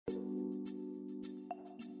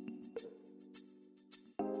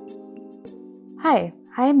Hi,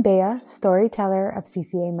 I am Bea, storyteller of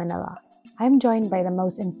CCA Manila. I'm joined by the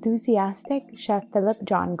most enthusiastic Chef Philip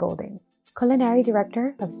John Golding, culinary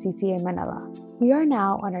director of CCA Manila. We are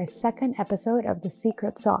now on our second episode of The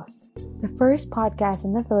Secret Sauce, the first podcast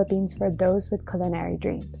in the Philippines for those with culinary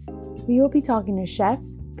dreams. We will be talking to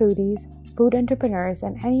chefs, foodies, food entrepreneurs,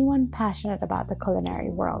 and anyone passionate about the culinary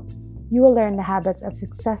world. You will learn the habits of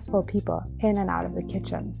successful people in and out of the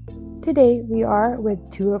kitchen. Today, we are with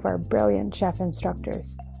two of our brilliant chef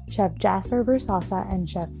instructors, Chef Jasper Versosa and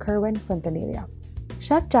Chef Kerwin Fontanilla.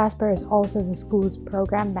 Chef Jasper is also the school's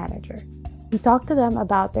program manager. We talked to them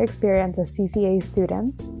about their experience as CCA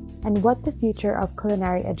students and what the future of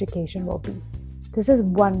culinary education will be. This is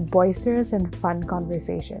one boisterous and fun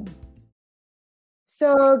conversation.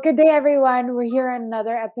 So, good day, everyone. We're here on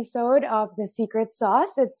another episode of The Secret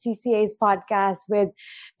Sauce. It's CCA's podcast with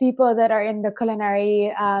people that are in the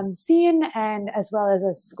culinary scene and as well as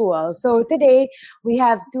a school. So, today we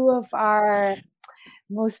have two of our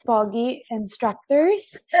most poggy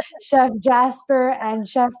instructors, Chef Jasper and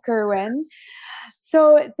Chef Kerwin.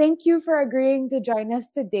 So, thank you for agreeing to join us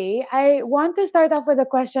today. I want to start off with a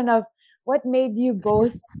question of what made you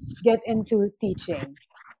both get into teaching?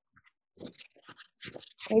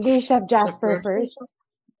 Maybe Chef Jasper first.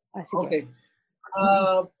 Okay.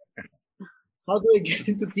 How do I get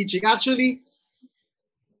into teaching? Actually,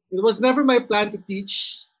 it was never my plan to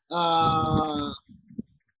teach. I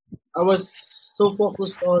was so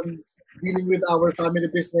focused on dealing with our family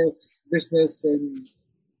business, and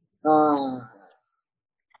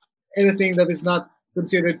anything that is not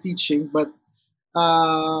considered teaching. But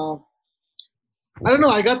I don't know.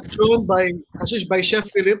 I got thrown by Chef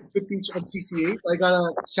Philip to teach at CCA. So I got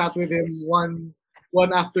a chat with him one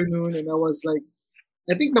afternoon, and I was like,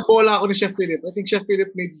 I think nabola ako ni Chef Philip. I think Chef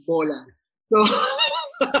Philip made bola. So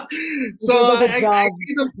I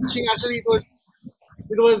teaching. Actually, it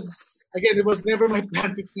was never my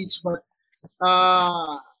plan to teach, but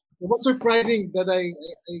it was surprising that I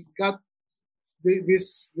got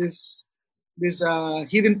this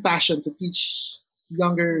hidden passion to teach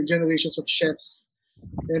younger generations of chefs,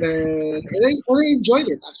 and I enjoyed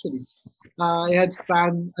it. Actually, I had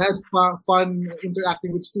fun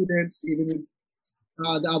interacting with students, even with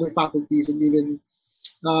the other faculties, and even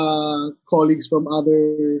colleagues from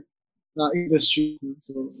other industries.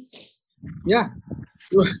 So, yeah,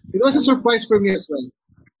 it was a surprise for me as well.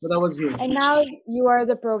 But I was here. And now you are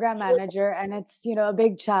the program manager, and it's a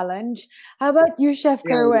big challenge. How about you, Chef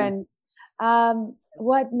Kerwin?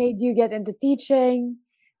 What made you get into teaching?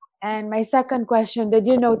 And my second question, did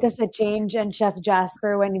you notice a change in Chef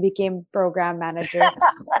Jasper when he became program manager?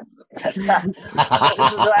 So answer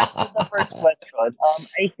the first question.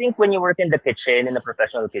 I think when you work in the kitchen, in the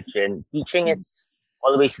professional kitchen, teaching is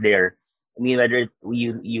always there. I mean, whether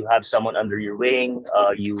you have someone under your wing,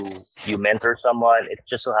 you mentor someone. It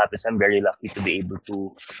just so happens I'm very lucky to be able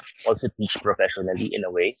to also teach professionally in a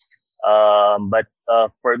way. But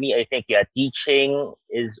for me, I think teaching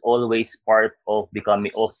is always part of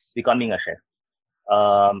becoming a chef.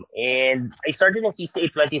 And I started in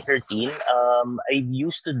CCA 2013. I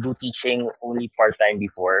used to do teaching only part-time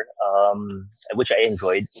before, which I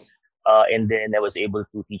enjoyed. And then I was able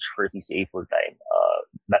to teach for CCA full-time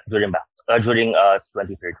during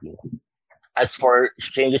 2013. As for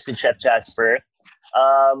changes to Chef Jasper,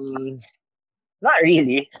 not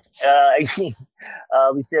really. I mean,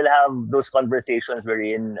 we still have those conversations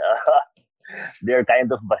wherein they're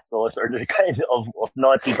kind of bastos or they're kind of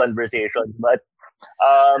naughty conversations, but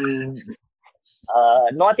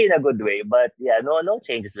not in a good way. But yeah, no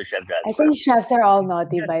changes with Chef Jasper. I think chefs are all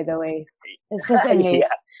naughty, by the way. It's just innate. Yeah.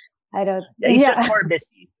 I don't. It's just more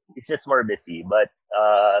busy. It's just more busy, but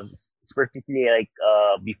it's particularly like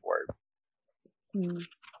before.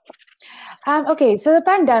 Okay, so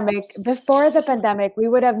before the pandemic, we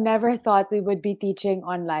would have never thought we would be teaching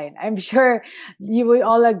online. I'm sure you would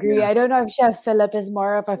all agree. Yeah. I don't know if Chef Philip is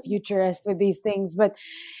more of a futurist with these things, but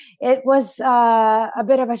it was a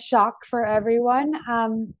bit of a shock for everyone.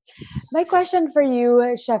 My question for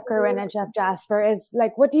you, Chef Kerwin and Chef Jasper, is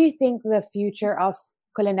what do you think the future of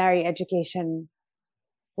culinary education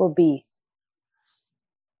will be?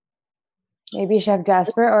 Maybe Chef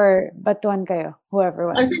Jasper or batuan kayo, whoever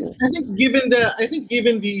wants to. I think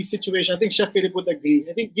given the situation, I think Chef Philip would agree.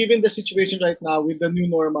 I think given the situation right now with the new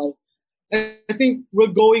normal, I think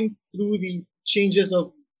we're going through the changes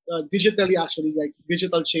of digitally, actually, like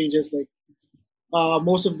digital changes, like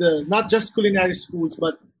most of the, not just culinary schools,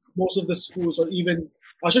 but most of the schools, or even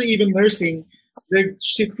nursing, they're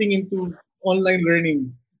shifting into online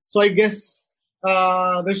learning. So I guess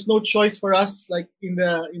there's no choice for us, like in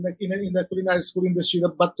the culinary school industry,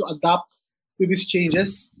 but to adapt to these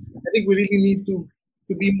changes. I think we really need to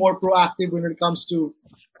be more proactive when it comes to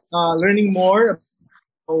learning more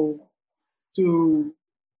about to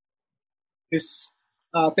this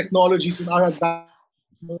technologies in our advantage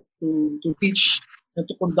to teach and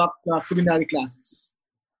to conduct culinary classes.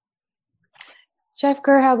 Chef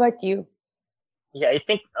Kerr, how about you? Yeah, I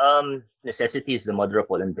think necessity is the mother of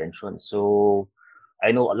all invention. So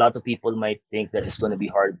I know a lot of people might think that it's going to be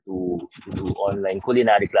hard to do online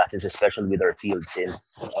culinary classes, especially with our field,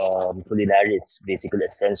 since culinary is basically a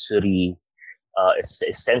sensory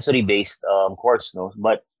based course, no.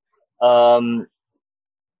 But um,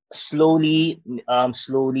 slowly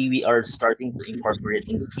we are starting to incorporate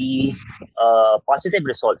and see positive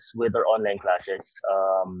results with our online classes.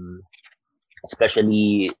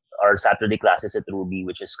 Especially our Saturday classes at Ruby,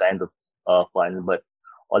 which is kind of fun. But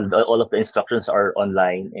all of the instructions are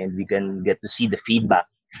online, and we can get to see the feedback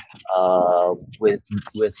uh, with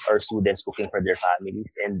with our students cooking for their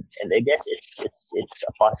families. And I guess it's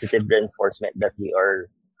a positive reinforcement that we are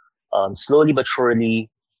slowly but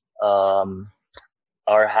surely um,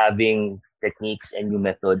 are having techniques and new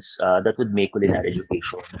methods that would make culinary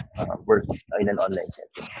education work in an online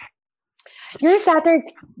setting. Your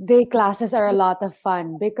Saturday classes are a lot of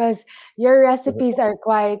fun because your recipes are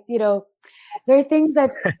quite, they're things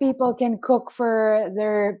that people can cook for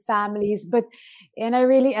their families, but in a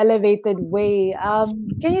really elevated way.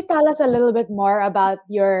 Can you tell us a little bit more about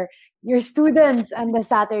your students and the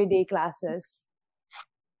Saturday classes?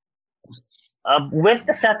 With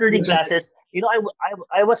the Saturday classes,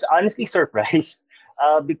 I was honestly surprised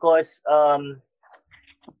because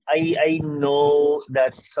I know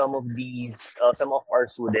that some of our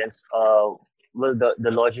students well,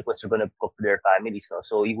 the logic was they're gonna cook for their families, no?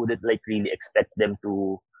 So you wouldn't like really expect them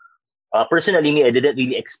to. Personally, me, I didn't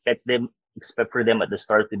really expect for them at the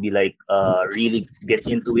start to be like really get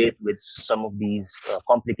into it with some of these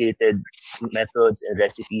complicated methods and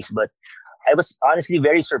recipes. But I was honestly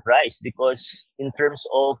very surprised because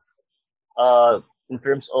uh, in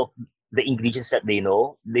terms of the ingredients that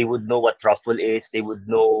they would know what truffle is. They would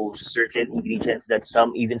know certain ingredients that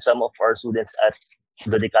some of our students at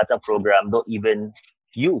the Decathlon program don't even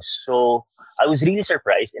use. So I was really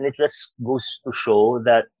surprised, and it just goes to show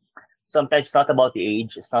that sometimes it's not about the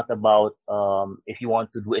age. It's not about if you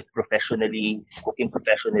want to do it professionally, cooking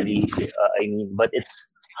professionally. But it's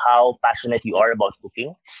how passionate you are about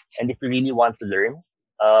cooking, and if you really want to learn.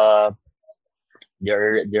 Uh,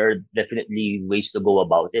 there are definitely ways to go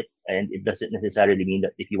about it, and it doesn't necessarily mean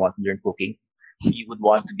that if you want to learn cooking, you would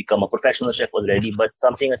want to become a professional chef already. But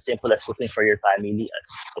something as simple as cooking for your family, as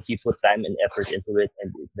if you put time and effort into it,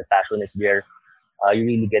 and if the passion is there, you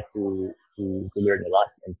really get to learn a lot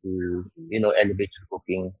and to elevate your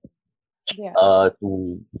cooking Yeah.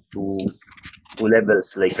 to to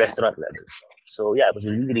levels like restaurant levels. So yeah, I was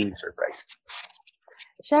really surprised.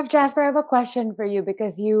 Chef Jasper, I have a question for you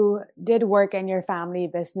because you did work in your family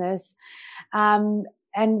business. Um,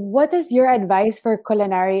 and what is your advice for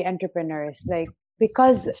culinary entrepreneurs? Like,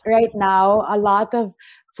 because right now, a lot of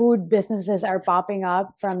food businesses are popping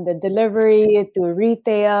up from the delivery to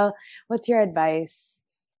retail. What's your advice?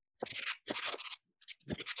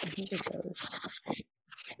 I think it goes.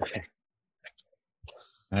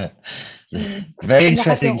 Very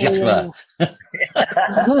interesting, Jasper.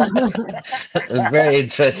 Very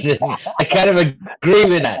interesting. I kind of agree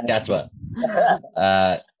with that, Jasper.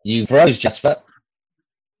 You froze, Jasper.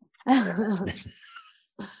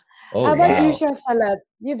 Oh, How about you, wow. Chef Philip?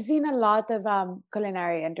 You've seen a lot of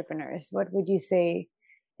culinary entrepreneurs. What would you say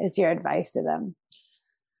is your advice to them?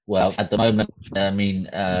 Well, at the moment,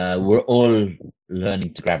 we're all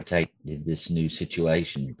learning to gravitate in this new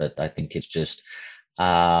situation, but I think it's just,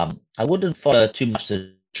 I wouldn't follow too much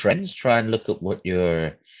the trends. Try and look at what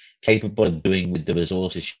you're capable of doing with the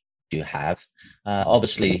resources you have.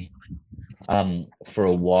 Obviously, for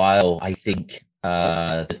a while, I think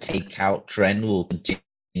the takeout trend will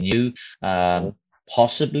continue.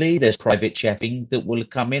 Possibly there's private chefing that will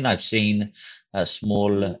come in. I've seen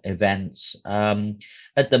small events.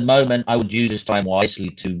 At the moment, I would use this time wisely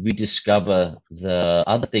to rediscover the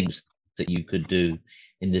other things that you could do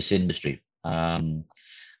in this industry.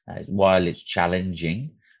 While it's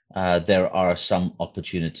challenging, there are some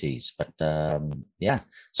opportunities. But yeah,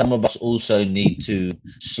 some of us also need to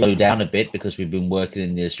slow down a bit because we've been working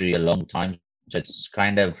in the industry a long time. So it's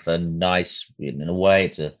kind of a nice, in a way,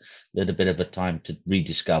 it's a little bit of a time to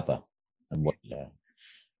rediscover and what.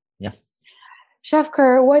 Yeah. Chef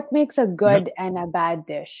Kerr, what makes a good and a bad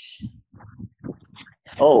dish?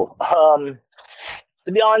 Oh,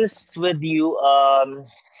 to be honest with you, a,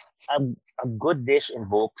 a good dish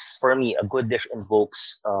invokes, for me, a good dish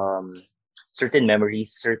invokes certain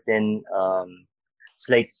memories, certain it's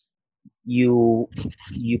like you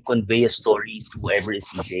you convey a story to whoever is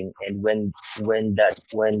eating, and when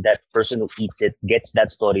that person who eats it gets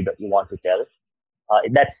that story that you want to tell,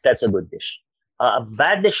 that's a good dish. A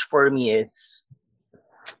bad dish for me is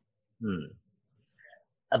hmm,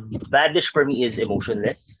 a bad dish for me is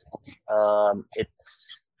emotionless.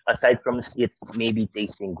 It's aside from it maybe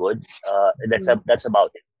tasting good. That's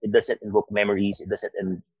about it. It doesn't invoke memories. It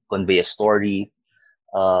doesn't convey a story.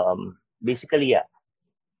 Basically, yeah,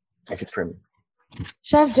 that's it for me.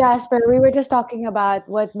 Chef Jasper, we were just talking about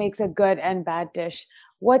what makes a good and bad dish.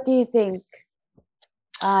 What do you think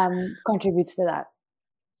contributes to that?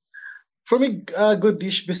 For me, a good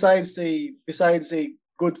dish besides a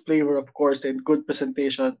good flavor, of course, and good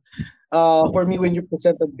presentation. For me, when you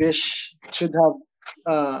present a dish, it should have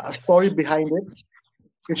a story behind it.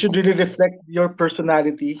 It should really reflect your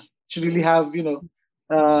personality. It should really have, really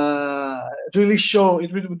show.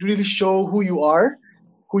 It would really show who you are,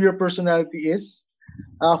 who your personality is.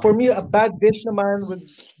 For me, a bad dish naman, with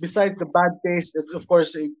besides the bad taste, of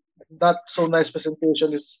course, a not so nice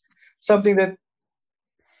presentation is something that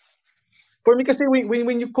for me, kasi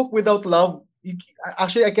when you cook without love,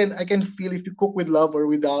 actually I can feel if you cook with love or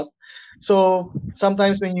without. So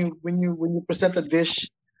sometimes when you present a dish,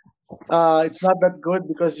 it's not that good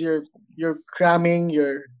because you're cramming,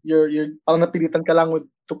 you're parang napilitan ka lang with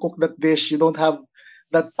to cook that dish. You don't have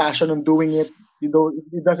that passion on doing it. It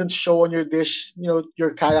doesn't show on your dish. Your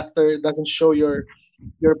character. It doesn't show your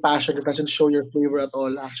passion. It doesn't show your flavor at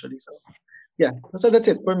all. Actually, so yeah. So that's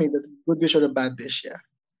it for me. The good dish or the bad dish. Yeah.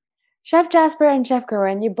 Chef Jasper and Chef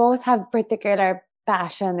Kerwin, you both have particular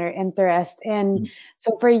passion or interest in.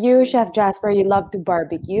 So for you, Chef Jasper, you love to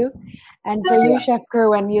barbecue, and for you, Chef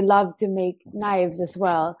Kerwin, you love to make knives as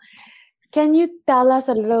well. Can you tell us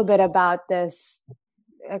a little bit about this,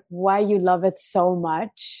 like why you love it so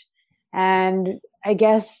much, and I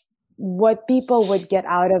guess what people would get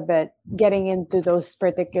out of it, getting into those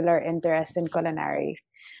particular interests in culinary?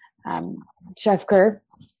 Chef Kerr?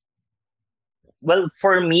 Well,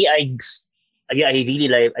 for me, yeah, I really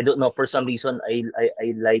like. I don't know, for some reason I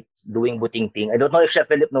like doing buting. I don't know if Chef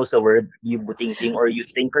Philip knows the word you buting or you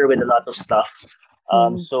tinker with a lot of stuff.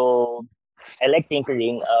 So I like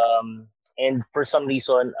tinkering. And for some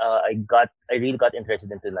reason, I really got interested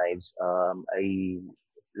into knives. I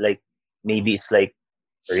like, maybe it's like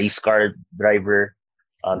a race car driver,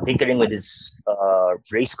 tinkering with his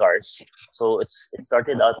race cars. So it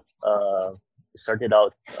started out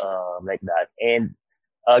like that. And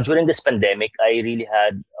during this pandemic, I really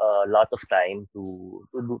had a lot of time to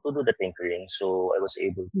do the tinkering. So I was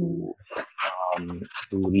able to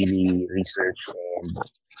really research and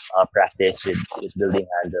practice with building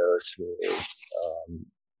handles,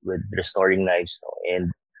 with restoring knives.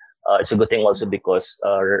 And it's a good thing also because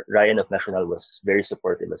Ryan of National was very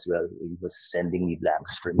supportive as well. He was sending me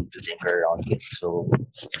blanks for me to tinker around with. So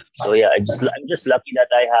yeah, I'm just lucky that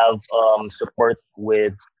I have support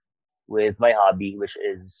with my hobby, which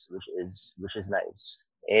is knives.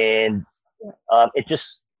 And it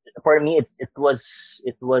just, for me, it was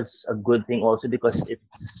a good thing also because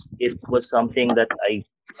it was something that I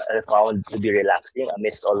found to be relaxing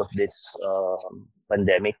amidst all of this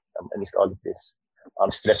pandemic, amidst all of this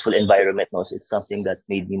stressful environment. No, so it's something that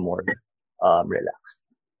made me more relaxed.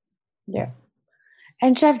 Yeah.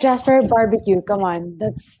 And Chef Jasper, barbecue, come on.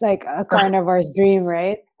 That's like a carnivore's dream,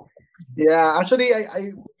 right? Yeah, actually,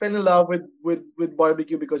 I fell in love with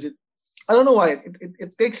barbecue because I don't know why.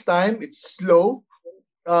 It takes time. It's slow.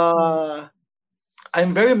 Uh,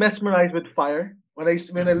 I'm very mesmerized with fire. When I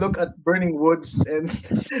look at burning woods and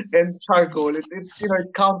and charcoal, it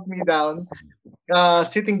calms me down.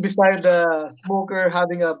 Sitting beside the smoker,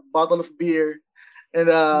 having a bottle of beer, and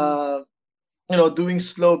doing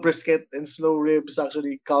slow brisket and slow ribs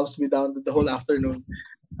actually calms me down the whole afternoon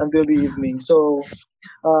until the evening. So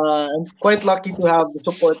I'm quite lucky to have the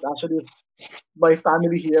support actually of my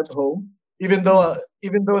family here at home. Even though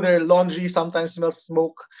their laundry sometimes smells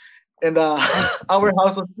smoke, and our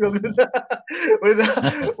house was filled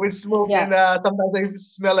with smoke, Yeah. and sometimes I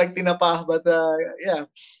smell like tinapa. But yeah,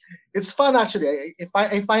 it's fun actually.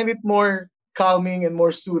 I find it more calming and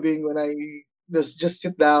more soothing when I just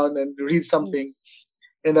sit down and read something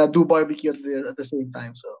and do barbecue at the same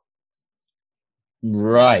time. So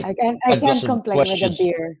Right. I can't I've got some complain with a questions.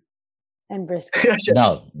 beer and brisket. yeah, sure.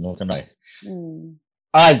 No, not can I. Mm.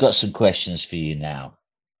 I've got some questions for you now.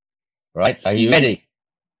 Right? Are you ready?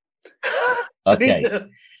 Okay.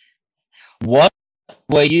 What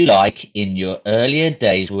were you like in your earlier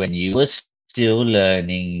days when you were still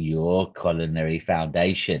learning your culinary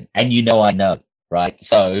foundation? And I know right?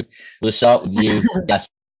 So we'll start with you,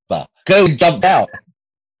 Jasper. Kerwin jumped out.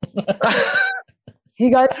 He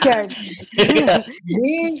got scared.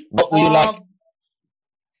 Me, What were you like?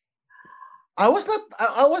 I was not.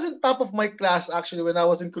 I wasn't top of my class actually when I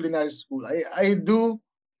was in culinary school.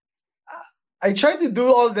 I tried to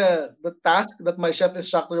do all the tasks that my chef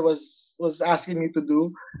instructor was asking me to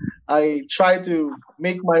do. I tried to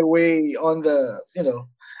make my way on the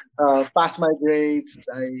pass my grades.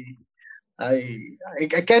 I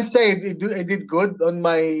I can't say I did good on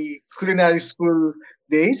my culinary school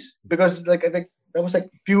days because like I think that was like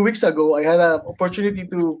a few weeks ago. I had an opportunity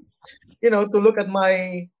to to look at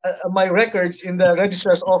my records in the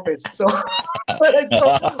registrar's office. So when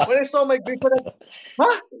I saw my grade, I was like,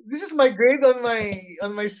 huh? This is my grade on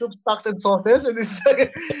my soup stocks and sauces, and this.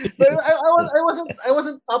 So I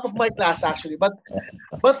wasn't top of my class actually, but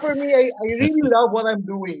for me, I really love what I'm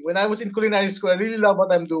doing. When I was in culinary school, I really love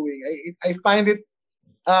what I'm doing. I find it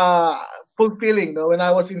uh, fulfilling, when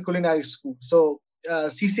I was in culinary school. So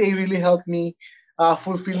CCA really helped me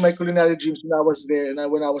fulfill my culinary dreams when I was there and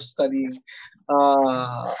when I was studying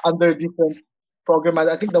under different program.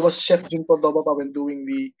 I think that was Chef Jun Cordoba pa when doing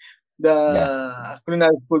Yeah, the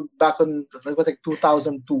culinary school back on it was like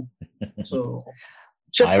 2002. So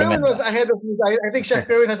Chef I Kerwin was remember. ahead of me. I think Chef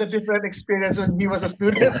Kerwin has a different experience when he was a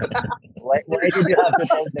student. Why did you have to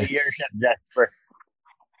tell the year, Chef Jasper?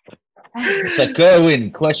 So,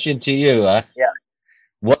 Kerwin, question to you. Yeah.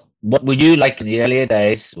 What were you like in the earlier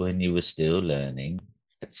days when you were still learning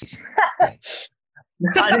at CCA?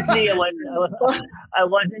 Honestly, I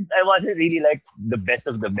wasn't really like the best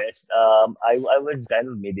of the best. I was kind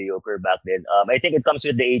of mediocre back then. I think it comes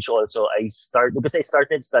with the age also. Because I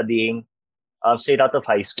started studying straight out of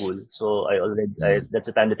high school. So Mm. that's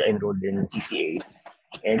the time that I enrolled in CCA.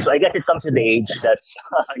 And so I guess it comes with the age that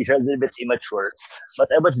you're a little bit immature. But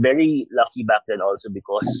I was very lucky back then also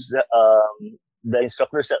because the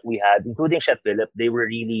instructors that we had, including Chef Philip, they were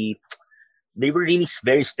really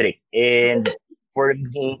very strict. And for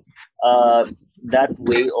me, uh, that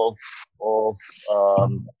way of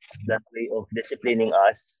um, that way of disciplining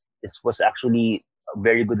us was actually a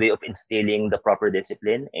very good way of instilling the proper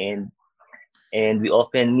discipline. And we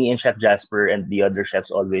often, me and Chef Jasper and the other chefs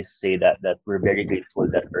always say that we're very grateful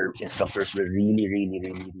that our instructors were really, really,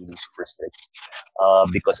 really, really super strict.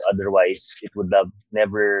 Because otherwise it would have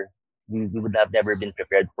never we would have never been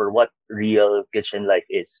prepared for what real kitchen life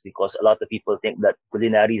is. Because a lot of people think that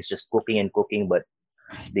culinary is just cooking and cooking, but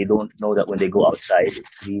they don't know that when they go outside,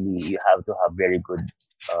 it's really you have to have very good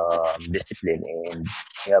discipline, and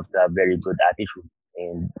you have to have very good attitude.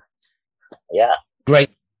 And yeah, Great,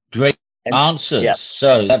 great and yeah. answers.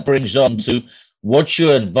 So that brings on to what's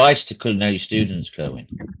your advice to culinary students, Kerwin?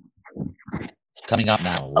 Coming up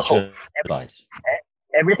now, what's Oh, your advice?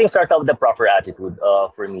 everything starts out with the proper attitude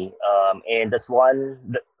for me, and that's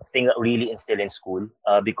thing that really instill in school,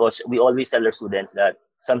 because we always tell our students that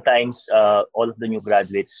sometimes all of the new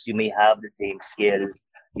graduates, you may have the same skill,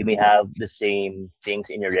 you may have the same things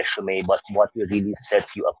in your resume, but what will really set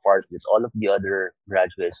you apart with all of the other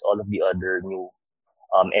graduates, all of the other new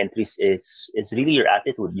entries is really your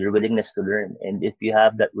attitude, your willingness to learn. And if you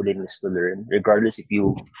have that willingness to learn, regardless if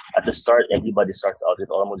you at the start everybody starts out with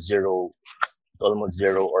almost zero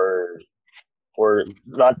or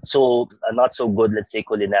not so good, let's say,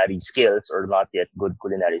 culinary skills, or not yet good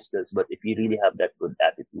culinary skills. But if you really have that good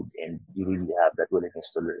attitude and you really have that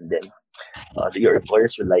willingness to learn, then your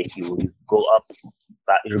employers will like you. You go up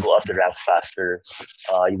the ranks faster.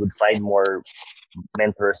 You would find more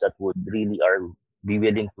mentors that would really are be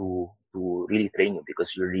willing to really train you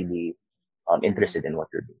because you're really interested in what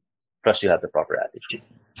you're doing. Plus, you have the proper attitude.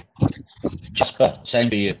 Jasper, same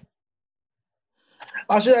for you.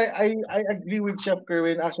 Actually, I agree with Chef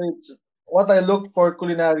Kerwin. Actually, what I look for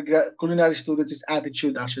culinary students is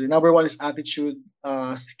attitude. Actually, number one is attitude.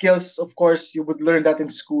 Skills, of course, you would learn that in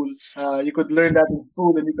school. You could learn that in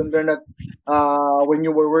school, and you can learn that when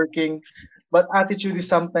you were working. But attitude is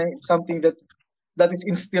something that is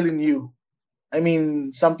instilled in you. I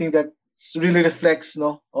mean, something that really reflects,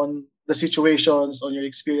 no, on the situations, on your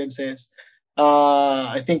experiences.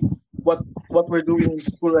 I think what we're doing in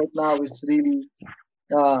school right now is really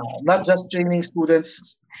not just training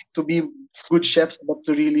students to be good chefs, but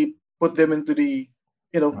to really put them into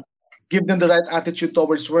you know, give them the right attitude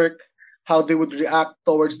towards work, how they would react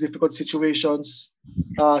towards difficult situations,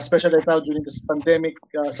 especially right now during this pandemic.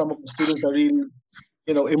 Some of the students are really,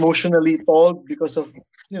 emotionally told because of,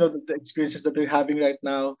 the experiences that they're having right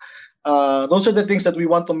now. Those are the things that we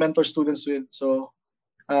want to mentor students with. So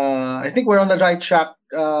I think we're on the right track,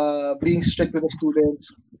 being strict with the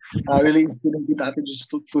students, really instilling good attitudes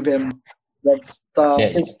to them. That Yeah.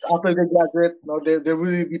 since after they graduate, they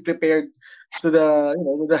really be prepared to the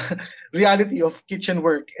the reality of kitchen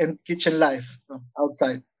work and kitchen life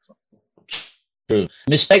outside. So, True.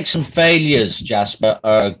 Mistakes and failures, Jasper,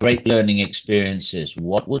 are great learning experiences.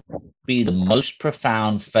 What would be the most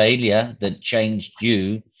profound failure that changed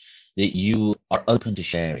you that you are open to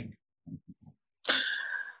sharing?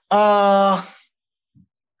 uh,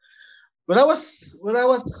 when I was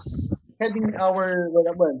heading our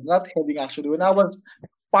well, not heading actually, when I was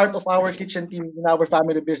part of our kitchen team in our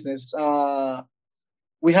family business,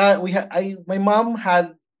 we had my mom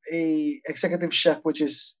had a executive chef, which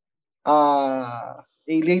is a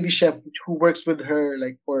lady chef who works with her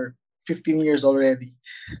like for 15 years already.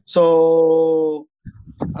 So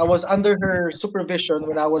I was under her supervision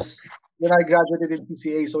when I graduated in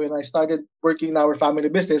TCA. So when I started working in our family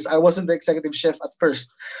business, I wasn't the executive chef at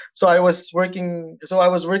first. So I was working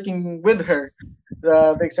with her,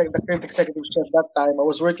 the current executive chef that time. I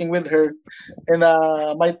was working with her, and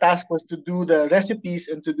my task was to do the recipes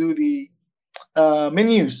and to do the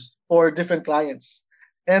menus for different clients.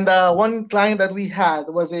 And one client that we had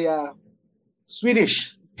was a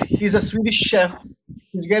Swedish. He's a Swedish chef.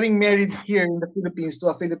 He's getting married here in the Philippines to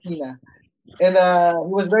a Filipina, and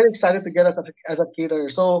he was very excited to get us as a caterer.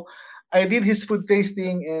 So I did his food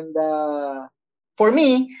tasting, and for me,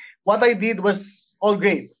 what I did was all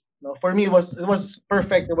great. For me, it was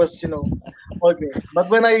perfect. It was all great. But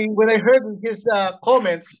when I heard his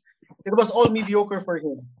comments, it was all mediocre for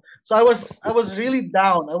him. So I was really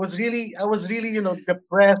down. I was really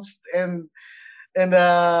depressed and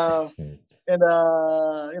I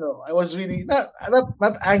was really not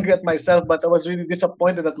angry at myself, but I was really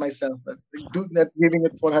disappointed at myself that not giving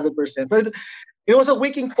it 100%. But it was a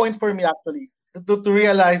waking point for me actually to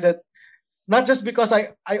realize that not just because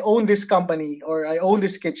I own this company or I own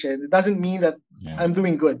this kitchen, it doesn't mean that Yeah. I'm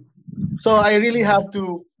doing good. So I really Yeah. have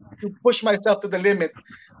to push myself to the limit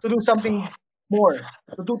to do something more,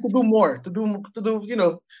 to do more, to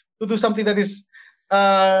do something that is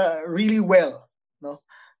really well. No,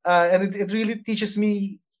 and it really teaches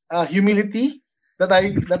me humility that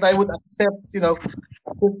I would accept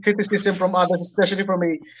criticism from others, especially from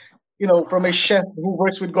a chef who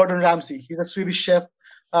works with Gordon Ramsay. He's a Swedish chef.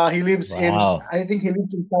 He lives in Wow. I think he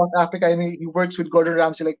lives in South Africa, and he works with Gordon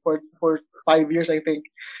Ramsay like for 5 years I think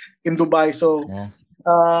in Dubai. So Yeah.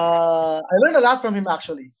 I learned a lot from him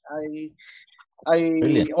actually. I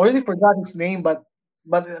Brilliant. already forgot his name, but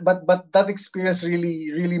that experience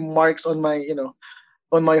really marks on my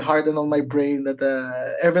heart and on my brain that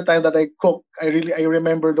every time that I cook, I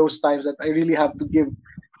remember those times that I really have to give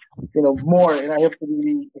more, and I have to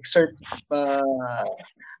really exert uh,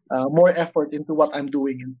 more effort into what I'm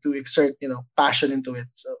doing and to exert passion into it.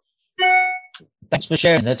 So Thanks for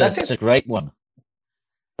sharing. that's That's it. a great one.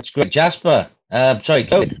 That's great. Jasper. Sorry,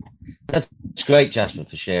 Kerwin. That's great, Jasper,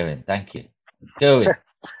 for sharing. Thank you. Kerwin.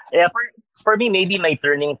 Yeah, for me, maybe my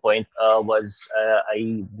turning point was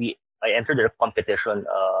I entered a competition.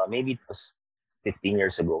 Maybe it was 15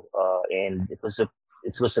 years ago, and it was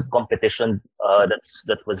a competition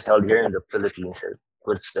that was held here in the Philippines. It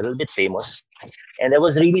was a little bit famous, and I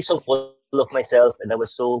was really so full of myself, and I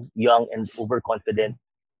was so young and overconfident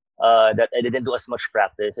that I didn't do as much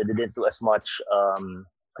practice. I didn't do as much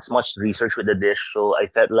research with the dish. So I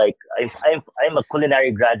felt like I'm a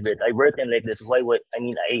culinary graduate. I work in like this. Why would I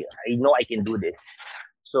mean I know I can do this.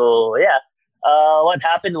 So yeah, what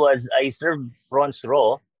happened was I served prawns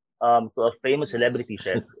raw to a famous celebrity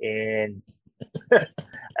chef, and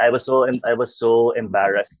I was so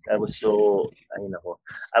embarrassed. I was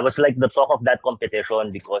like the talk of that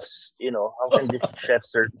competition because how can this chef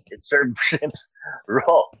serve shrimps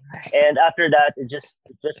raw? And after that, I just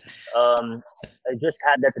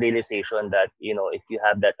had that realization that if you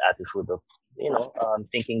have that attitude of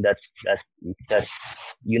thinking that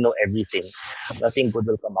everything, nothing good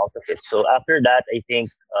will come out of it. So after that, I think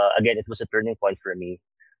again it was a turning point for me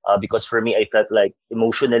because for me, I felt like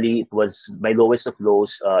emotionally it was my lowest of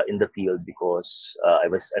lows in the field because I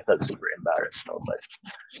felt super embarrassed. No? But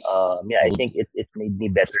yeah, I Well, think it made me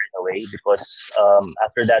better in a way because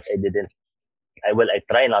after that I didn't. I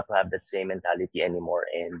try not to have that same mentality anymore.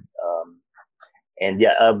 And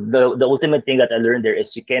yeah, the ultimate thing that I learned there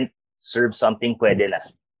is you can't serve something pwede na.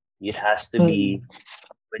 It has to be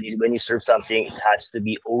Mm. when you serve something, it has to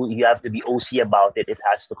be you have to be OC about it. It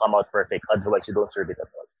has to come out perfect. Otherwise, you don't serve it at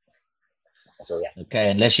all. So yeah.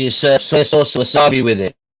 okay, unless you serve soy sauce wasabi with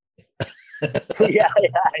it. Yeah,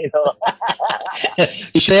 I know.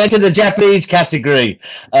 You should enter the Japanese category.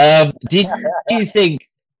 Did you think?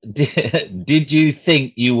 Did you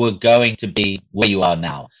think you were going to be where you are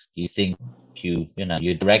now? Do you think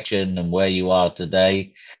your direction and where you are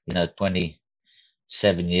today.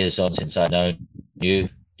 27 years on since I know you.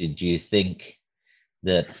 Did you think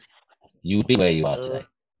that you would be where you are Uh, today?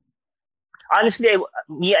 Honestly,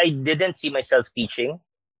 I didn't see myself teaching.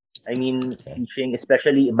 I mean, Okay. teaching,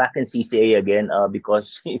 especially back in CCA again,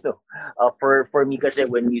 because for me, because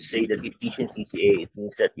when you say that you teach in CCA, it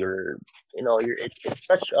means that you're it's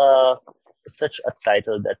such a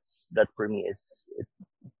title that for me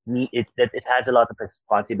that it has a lot of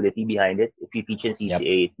responsibility behind it. If you teach in Yep.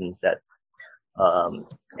 CCA, it means that um,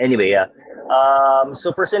 anyway, yeah.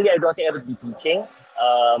 So personally, I don't think I would be teaching.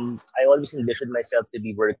 I always envisioned myself to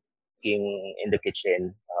be working in the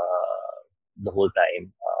kitchen the whole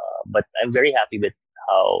time. But I'm very happy with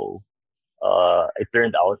how it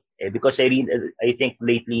turned out because I think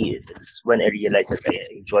lately it's when I realized that I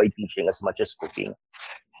enjoy teaching as much as cooking.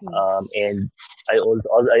 And I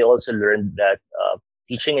also learned that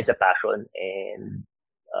teaching is a passion, and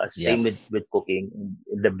same Yep. with cooking.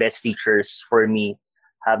 The best teachers for me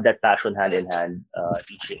have that passion hand in hand,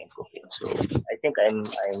 teaching and cooking. So I think I'm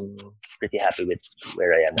pretty happy with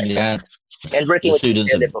where I am right now, Yeah. and working The with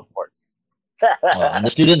students are Philip, of course. Well, and the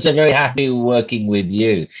students are very happy working with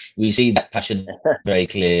you. We see that passion very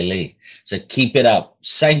clearly. So keep it up.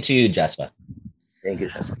 Same to you, Jasper. Thank you,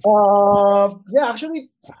 Chef. Yeah,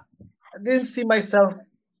 actually, I didn't see myself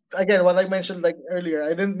again. What I mentioned like earlier, I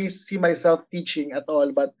didn't see myself teaching at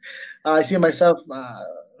all, but I see myself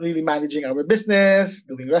really managing our business,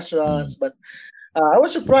 doing Mm. restaurants. But I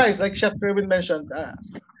was surprised, like Chef Kerwin mentioned.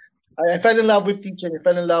 I fell in love with teaching. I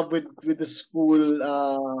fell in love with the school,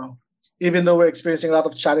 even though we're experiencing a lot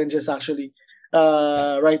of challenges actually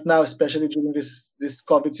right now, especially during this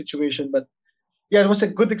COVID situation. But yeah, it was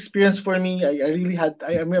a good experience for me. I really had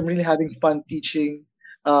I'm really having fun teaching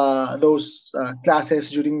those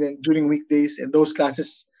classes during weekdays and those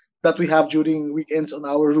classes that we have during weekends on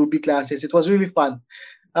our Ruby classes. It was really fun.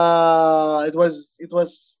 It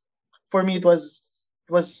was for me. It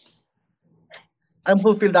was I'm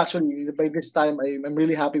fulfilled actually. By this time, I'm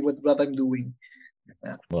really happy with what I'm doing.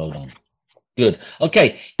 Yeah. Well done. Good.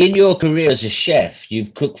 Okay. In your career as a chef,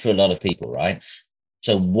 you've cooked for a lot of people, right?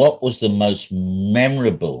 So what was the most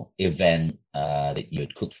memorable event that you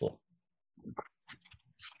had cooked for?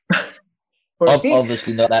 For me,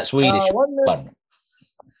 Obviously not that Swedish one one.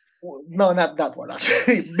 no, not that one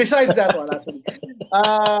actually. Besides that one, actually,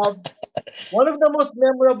 uh, one of the most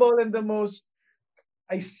memorable and the most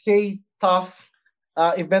I say tough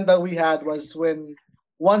event that we had was when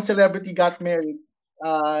one celebrity got married.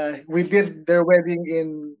 We did their wedding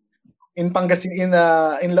in in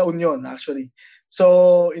La Union actually.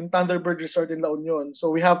 So in Thunderbird Resort in La Union. So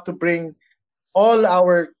we have to bring all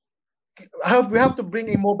our we have to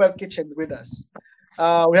bring a mobile kitchen with us.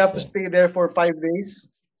 We have to Okay. stay there for 5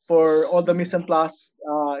 days for all the mise en place.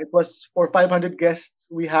 It was for 500 guests.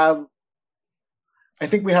 I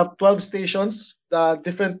think we have 12 stations,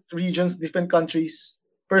 different regions, different countries.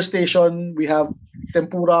 Per station, we have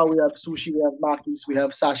tempura, we have sushi, we have makis, we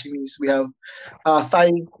have sashimis,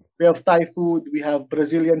 Thai, we have Thai food, we have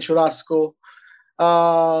Brazilian churrasco.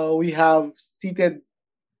 We have seated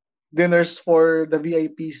dinners for the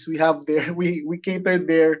VIPs. We have their we catered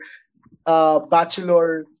their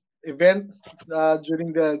bachelor event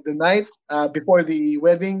during the night before the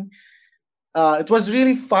wedding. It was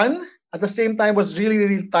really fun. At the same time, was really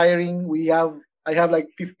really tiring. I have like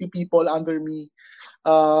 50 people under me.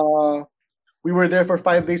 Uh, we were there for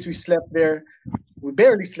 5 days. We slept there. We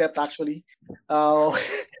barely slept actually. Uh,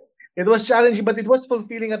 it was challenging, but it was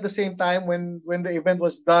fulfilling at the same time. When the event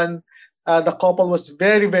was done, the couple was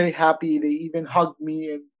very very happy. They even hugged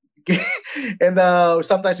me and and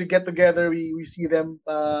sometimes we get together. We see them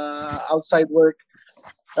outside work.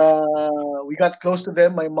 We got close to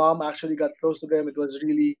them. My mom actually got close to them. It was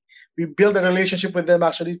really we built a relationship with them.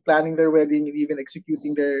 Actually planning their wedding and even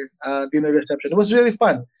executing their dinner reception. It was really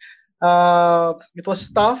fun. It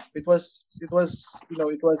was tough. It was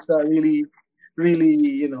really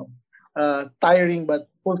really tiring but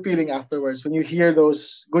fulfilling afterwards when you hear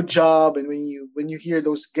those good job and when you hear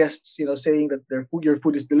those guests saying that your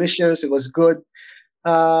food is delicious. It was good.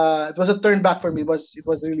 It was a turn back for me. It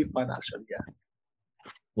was really fun actually. Yeah.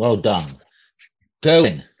 Well done.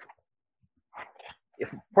 Kerwin.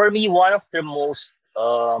 If for me, one of the most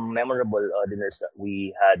memorable dinners that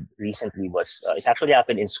we had recently was it actually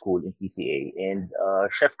happened in school in CCA, and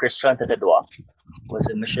Chef Christian Tatedoa was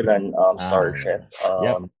a Michelin star Ah, chef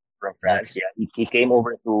yep, from yep. France. Yeah, he came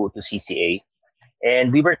over to CCA,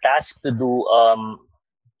 and we were tasked to do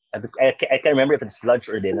I can't remember if it's lunch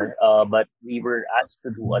or dinner, but we were asked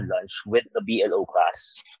to do a lunch with the BLO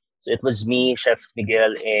class. So it was me, Chef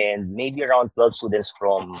Miguel, and maybe around 12 students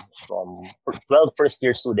from 12 first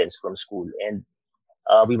year students from school, and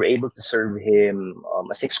we were able to serve him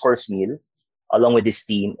a 6 course meal along with his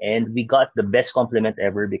team, and we got the best compliment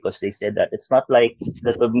ever because they said that it's not like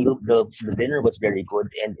that the dinner was very good,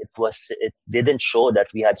 and it didn't show that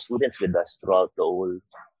we had students with us throughout the whole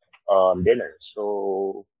dinner.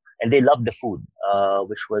 So and they loved the food,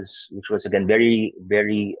 which was again very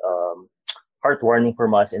heartwarming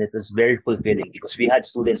for us, and it was very fulfilling because we had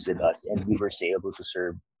students with us and we were able to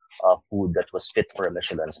serve food that was fit for a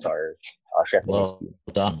Michelin star chef and his Well team.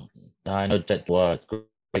 done. I know that was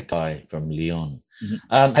great guy from Lyon.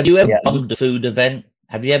 Mhm. Have you ever Yeah. bombed a food event?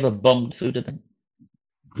 Have you ever bombed a food event?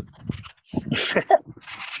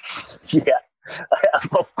 Yeah,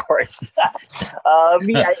 of course. I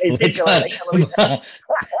think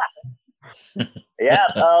yeah.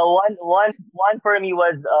 One for me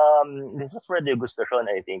was this was for the degustation,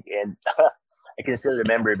 I think, and I can still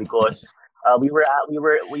remember because we were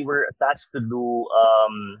tasked to do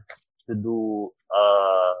a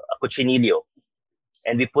cochinillo,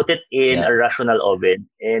 and we put it in Yeah. a rational oven,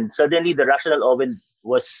 and suddenly the rational oven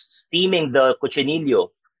was steaming the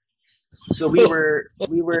cochinillo. So we were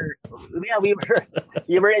in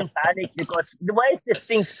panic because why is this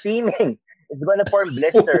thing steaming? It's gonna form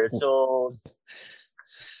blisters.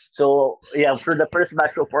 So yeah, for the first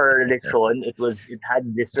batch of our lechon, it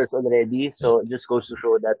had blisters already. So it just goes to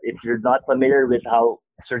show that if you're not familiar with how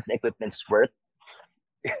certain equipments work,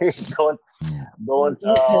 don't don't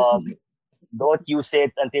Use it. don't use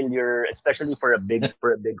it until you're, especially for a big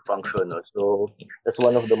function. No? So that's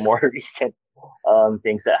one of the more recent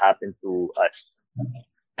things that happened to us.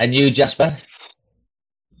 And you, Jasper?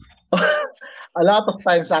 A lot of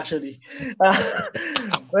times actually. Uh,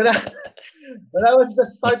 when I when I was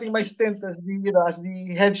just starting my stint as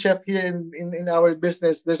the head chef here in our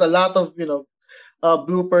business, there's a lot of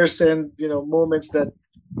bloopers and moments that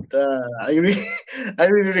I really I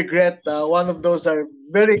really regret. One of those are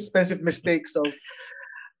very expensive mistakes. So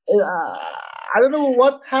uh, I don't know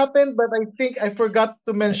what happened, but I think I forgot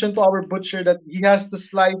to mention to our butcher that he has to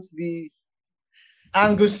slice the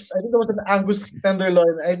Angus. I think it was an Angus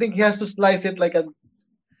tenderloin. I think he has to slice it like an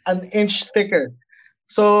inch thicker.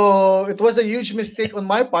 So it was a huge mistake on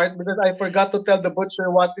my part because I forgot to tell the butcher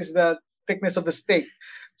what is the thickness of the steak.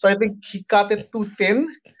 So I think he cut it too thin.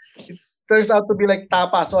 It turns out to be like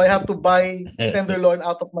tapa, so I have to buy tenderloin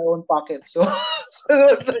out of my own pocket. So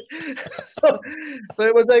so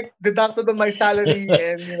it was like deducted on my salary,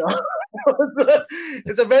 and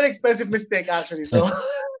it's a very expensive mistake actually. So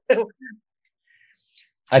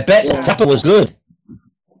I bet the yeah, tapa was good.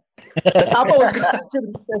 the tapa was good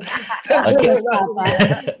actually. Okay. Yes, Papa.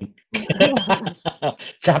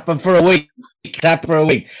 Tapa for a week. Tapa for a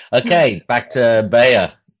week. Okay, back to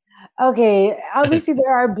Bea. Okay, obviously there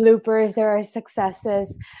are bloopers, there are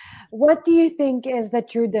successes. What do you think is the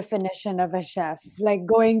true definition of a chef? Like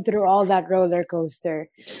going through all that roller coaster,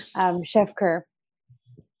 Chef Kerr.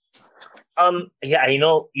 Yeah,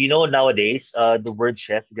 nowadays, the word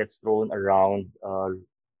chef gets thrown around,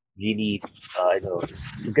 really, you know,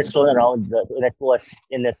 it gets thrown around that was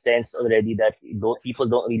in a sense already that people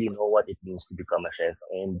don't really know what it means to become a chef.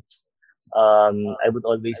 And I would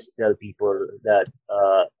always tell people that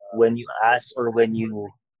when you ask or when you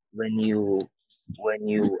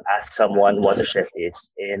ask someone what a chef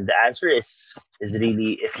is, and the answer is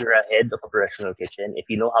really, if you're a head of a professional kitchen, if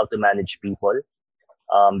you know how to manage people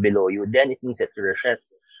below you, then it means that you're a chef.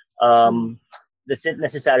 Mm. Um, doesn't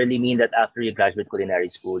necessarily mean that after you graduate culinary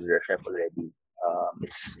school you're a chef already.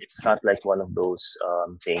 It's not like one of those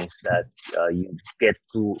things that you get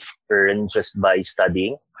to earn just by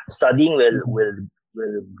studying. Studying will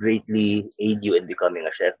greatly aid you in becoming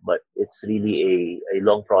a chef, but it's really a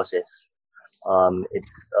long process.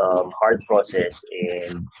 It's hard process,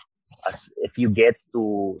 and if you get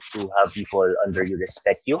to have people under you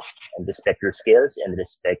respect you and respect your skills and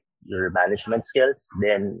respect your management skills,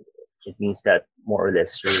 then it means that more or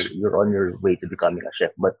less you're on your way to becoming a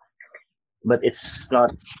chef. But it's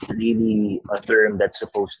not really a term that's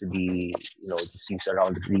supposed to be just used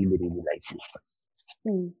around really really lightly.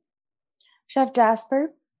 Mm. Chef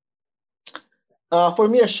Jasper? for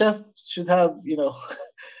me, a chef should have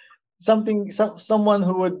someone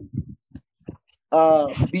who would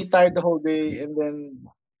be tired the whole day and then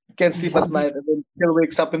can't sleep at night and then still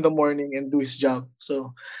wakes up in the morning and do his job.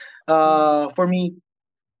 So for me,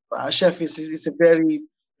 chef is a very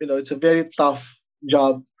it's a very tough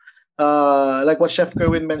job. Like what Chef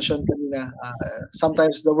Kerwin mentioned kanina,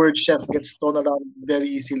 sometimes the word chef gets thrown around very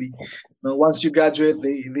easily. Once you graduate,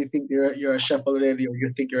 they think you're a chef already, or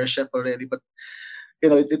you think you're a chef already. But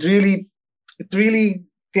it really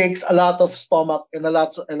takes a lot of stomach and a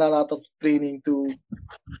lot of training to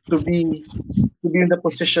be in the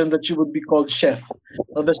position that you would be called chef.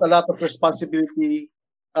 So there's a lot of responsibility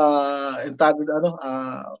and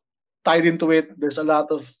tied into it. There's a lot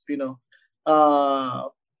of uh,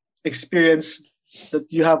 experience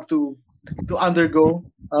that you have to undergo,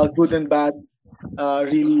 good and bad.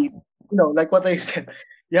 Really, like what I said,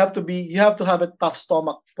 you have to have a tough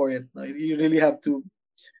stomach for it. No? You really have to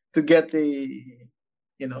get a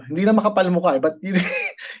hindi na makapal mukha, but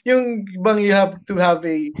yung bang you have to have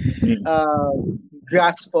a uh,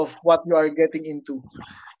 grasp of what you are getting into.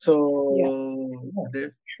 So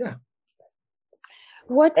yeah.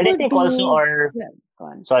 What And I would think also be our yeah, go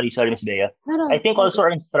on. sorry, Miss Bea. No, I no, think all also good.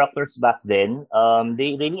 our instructors back then,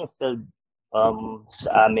 they really instilled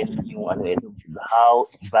sa amin yung how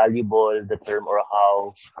valuable the term or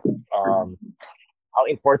um how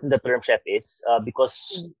important the term chef is,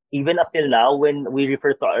 because Mm. even up till now when we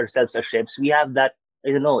refer to ourselves as chefs, we have that,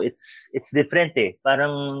 I don't know, it's different eh.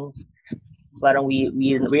 Parang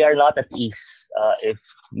we are not at ease if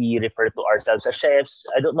we refer to ourselves as chefs.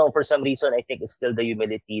 I don't know, for some reason I think it's still the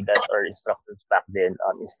humility that our instructors back then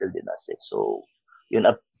instilled in us. Eh. So yun,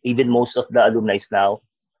 even most of the alumni now,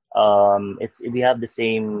 it's we have the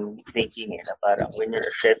same thinking. Eh, na parang when you're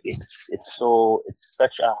a chef, it's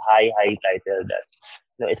such a high title that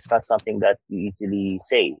it's not something that you easily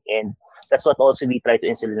say. And that's what also we try to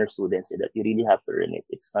instill in our students, that you really have to earn it.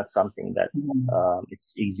 It's not something that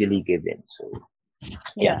it's easily given. So yeah,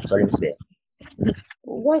 Yeah. sorry, Miss Bea.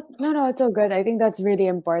 What? No, no, it's all good. I think that's really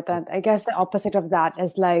important. I guess the opposite of that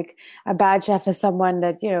is like a bad chef is someone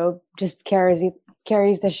that, just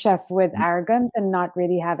carries the chef with arrogance and not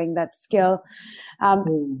really having that skill. Um,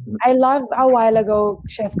 Mm. I love a while ago,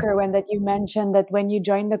 Chef Kerwin, that you mentioned that when you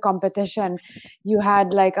joined the competition, you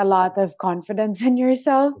had like a lot of confidence in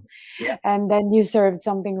yourself, Yeah. and then you served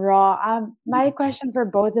something raw. My question for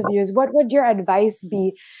both of you is, what would your advice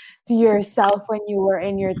be to yourself when you were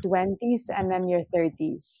in your 20s and then your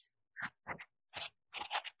 30s?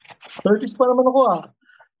 30s pa naman ako ah.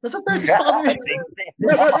 Nasa 30s pa kami. Same.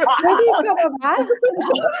 30s ka pa ba?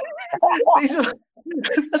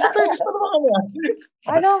 Nasa 30s pa naman kami ah.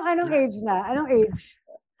 Anong age na? Anong age?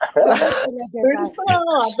 Let's let your 30s pa lang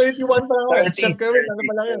ako ah. 31 pa lang ako. Chef 30s, Kerwin, ano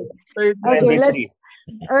pa lang yun? 30. Okay, 23. let's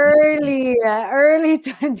early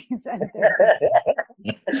 20s and 30s.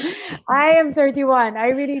 I am 31. I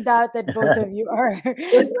really doubt that both of you are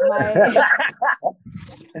my.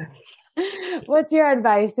 What's your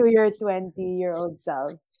advice to your 20-year-old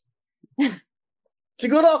self?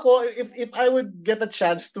 Siguro ako, if I would get a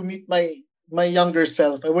chance to meet my younger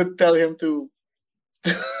self, I would tell him to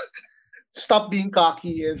stop being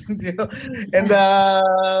cocky and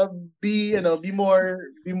be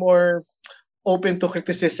more open to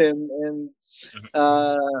criticism and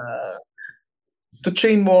to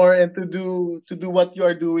train more and to do what you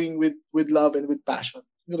are doing with love and with passion.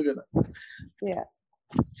 Siguro ganun. Yeah.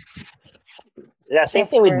 Yeah, same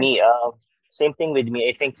thing with Jasper. me. Same thing with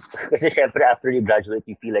me. I think because syempre after you graduate,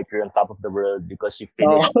 you feel like you're on top of the world because you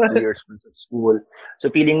finished Oh. 2 years worth of school.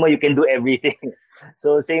 So feeling mo you can do everything.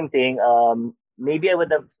 So same thing. Maybe I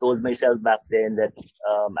would have told myself back then that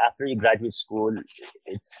after you graduate school,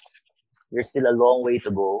 there's still a long way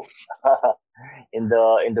to go in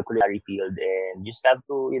the culinary field, and you just have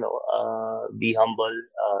to be humble.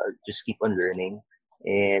 Just keep on learning,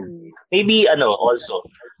 and Mm. maybe also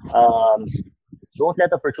um, don't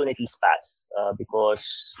let opportunities pass because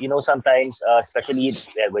sometimes especially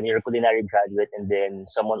when you're a culinary graduate and then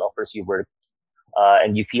someone offers you work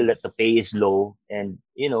and you feel that the pay is low, and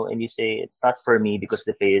and you say it's not for me because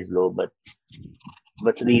the pay is low, but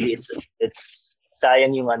really it's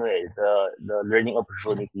sayang yung the learning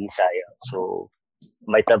opportunity, sayang. So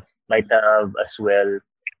might have as well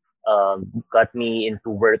got me into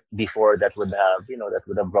work before that would have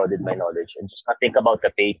broadened my knowledge, and just not think about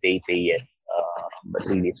the pay yet. But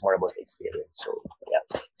really, it's more about the experience. So yeah.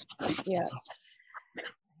 Yeah.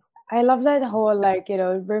 I love that whole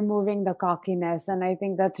removing the cockiness, and I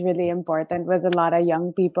think that's really important with a lot of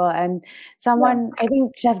young people. And I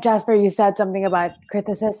think Chef Jasper, you said something about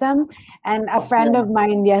criticism, and a friend of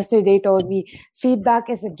mine yesterday told me feedback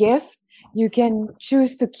is a gift. You can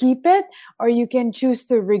choose to keep it, or you can choose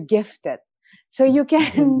to regift it. So you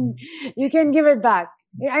can give it back.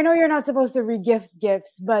 I know you're not supposed to regift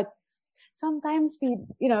gifts, but sometimes you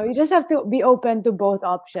just have to be open to both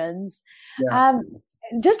options. Yeah.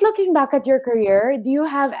 Just looking back at your career, do you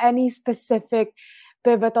have any specific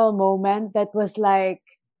pivotal moment that was like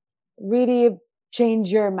really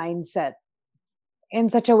change your mindset in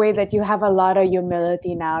such a way that you have a lot of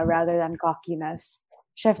humility now rather than cockiness?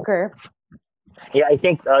 Chef Kerr. Yeah, I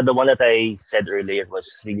think the one that I said earlier was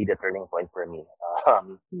really the turning point for me.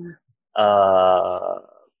 Um, uh,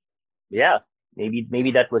 yeah,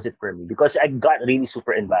 maybe that was it for me because I got really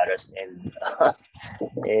super embarrassed and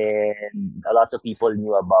and a lot of people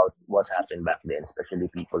knew about what happened back then, especially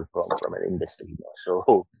people from an industry.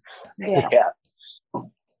 So Yeah. yeah,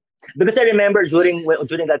 because I remember during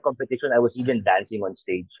that competition, I was even dancing on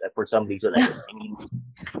stage for some reason. I mean,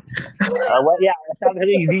 well, yeah,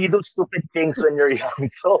 sometimes you do stupid things when you're young.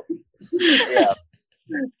 So yeah,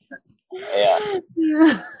 yeah.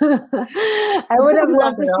 I would have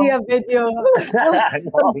loved to see a video.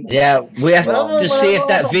 No, Yeah, we have no. to see if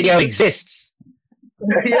that video exists.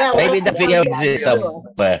 Yeah, Maybe the video wala exists video.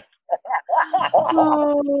 somewhere.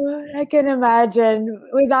 Oh, I can imagine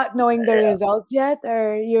without knowing the Yeah. results yet,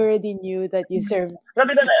 or you already knew that you served. No,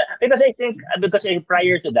 because I think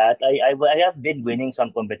prior to that I have been winning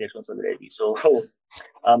some competitions already. So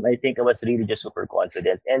I think I was really just super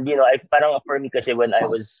confident. And I parang for me kasi when I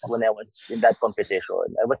was in that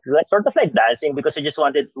competition, I was like, sort of like dancing because I just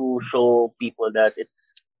wanted to show people that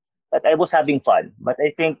I was having fun. But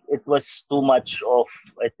I think it was too much of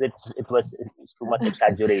it was too much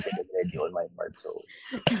exaggerated already on my part. So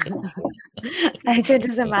I can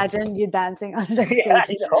just imagine you dancing on the yeah,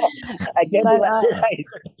 stage. I can't But imagine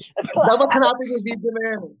either. Dapat hanapin yung video na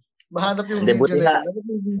yan. Mahanap yung Hindi, video buti na yan. nga. Dapat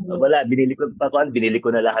yung video. Wala, binili ko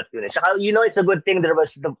na lahat yun. Saka, it's a good thing the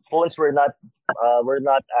phones were not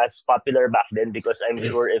as popular back then because I'm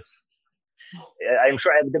sure I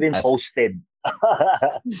would have been posted.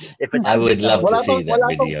 If it I would love to Wala see that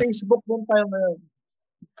pang video. Facebook nung time na yun.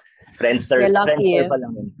 Friendster, You're lucky, Friendster eh. pa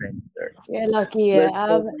lang yung Friendster. you're lucky.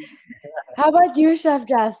 How about you, Chef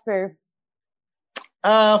Jasper?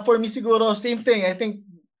 For me siguro, same thing. I think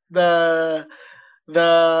the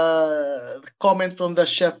comment from the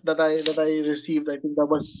chef that I received, I think that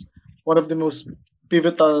was one of the most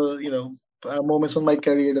pivotal, moments in my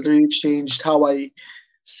career that really changed how I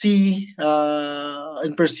see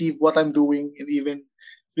and perceive what I'm doing, and even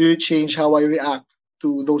really change how I react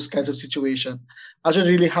to those kinds of situations.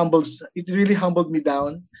 Actually, it really humbled me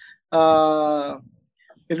down. Uh,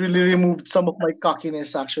 it really removed some of my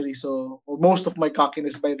cockiness actually. So or most of my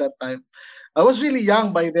cockiness by that time. I was really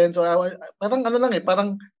young by then, so parang ano lang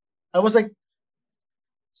parang I was like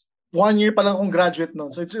 1 year pa lang akong graduate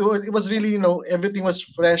noon. So it was really, everything was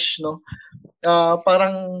fresh, no.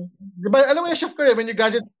 Parang, di ba, alam mo yung chef career, when you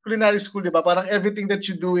graduate culinary school, di ba, parang everything that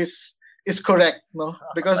you do is correct, no?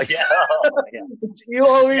 Because Yeah. you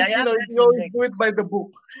always, Yeah, you always do it by the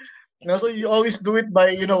book. So you always do it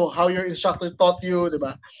by, how your instructor taught you, di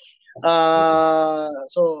ba?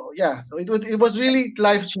 So it was really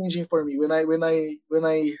life changing for me when I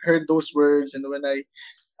heard those words, and when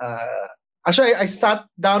uh, actually I sat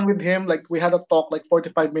down with him, like we had a talk, like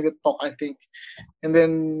 45-minute talk I think, and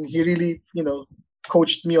then he really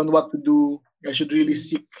coached me on what to do. I should really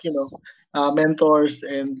seek mentors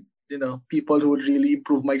and people who would really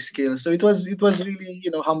improve my skills. So it was really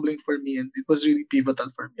humbling for me, and it was really pivotal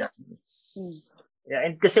for me actually. Yeah,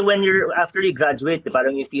 and kasi when after you graduate,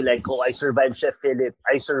 parang you feel like, oh, I survived Chef Philip,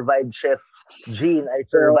 I survived Chef Jean, I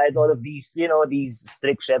survived all of these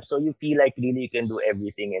strict chefs. So you feel like really you can do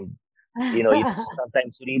everything, and it's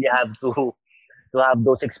sometimes you really have to have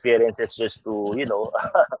those experiences just to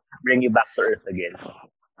bring you back to earth again.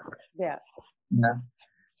 Yeah.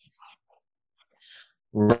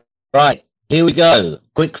 Right, here we go.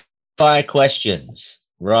 Quick fire questions.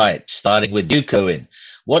 Right, starting with you, Kerwin.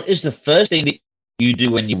 What is the first thing that you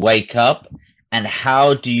do when you wake up, and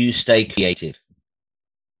how do you stay creative?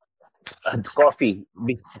 Coffee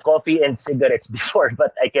and cigarettes before,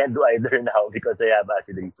 but I can't do either now because I have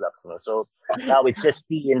acid reflux. So now it's just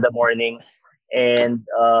tea in the morning, and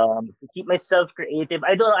to keep myself creative.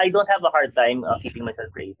 I don't have a hard time keeping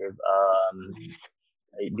myself creative.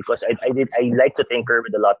 Because I like to tinker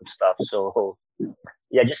with a lot of stuff. So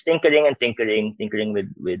yeah, just tinkering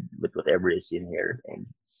with whatever is in here, and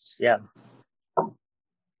yeah.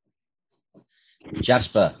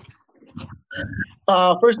 Jasper.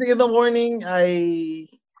 First thing in the morning, I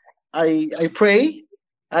pray.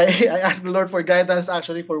 I ask the Lord for guidance,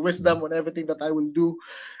 actually, for wisdom on everything that I will do.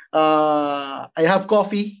 I have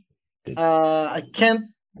coffee. I can't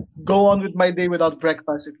go on with my day without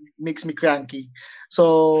breakfast. It makes me cranky.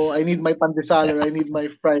 So I need my pandesal, or I need my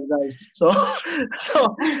fried rice. So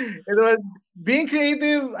being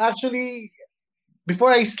creative actually.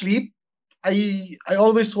 Before I sleep, I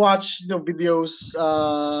always watch videos.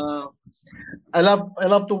 I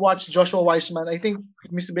love to watch Joshua Weissman. I think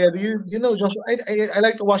Miss Bea, do you know Joshua? I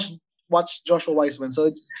like to watch Joshua Weissman. So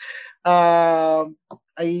it's I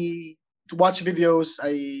watch videos.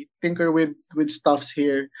 I tinker with stuffs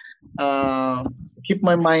here. Uh, Keep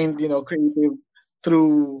my mind, creative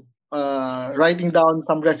through writing down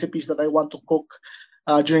some recipes that I want to cook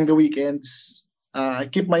during the weekends. I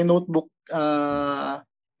keep my notebook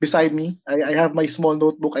beside me. I have my small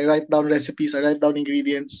notebook. I write down recipes. I write down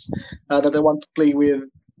ingredients that I want to play with,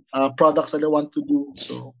 products that I want to do.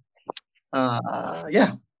 So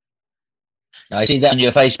yeah. I see that on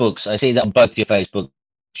your Facebooks. I see that on both your Facebooks.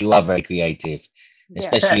 You are very creative, Yeah.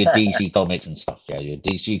 especially your DC comics and stuff. Yeah, your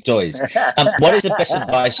DC toys. What is the best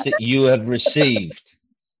advice that you have received?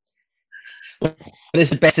 What is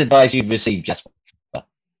the best advice you've received, Jasper?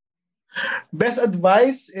 Best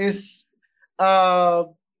advice is, uh,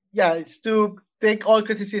 yeah, it's to take all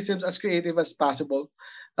criticisms as creative as possible.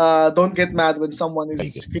 Don't get mad when someone Very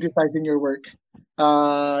is good. criticizing your work.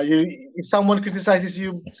 If someone criticizes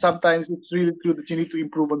you, sometimes it's really true that you need to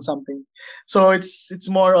improve on something. So it's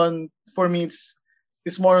more on, for me,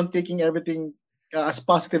 it's more on taking everything as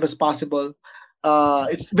positive as possible.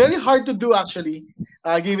 It's very hard to do actually,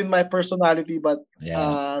 given my personality, but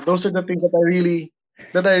Yeah. those are the things that I really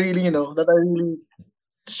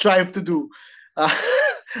strive to do. Uh,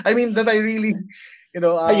 I mean that I really, you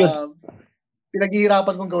know, Are you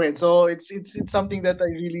pinaghihirapan kong gawin. So it's something that I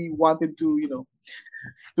really wanted to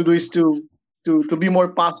do, is to be more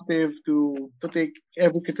positive, to take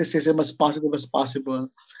every criticism as positive as possible,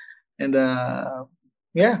 and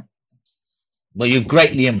yeah. well, you've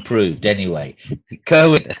greatly improved anyway.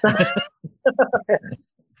 Kerwin.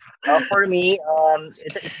 For me,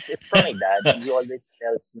 it's from my dad. He always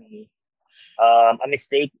tells me, a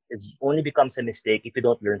mistake is only becomes a mistake if you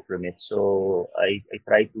don't learn from it. So I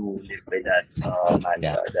try to live by that Yeah.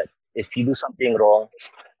 mantra, that if you do something wrong,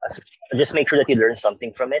 as- just make sure that you learn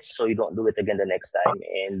something from it, so you don't do it again the next time.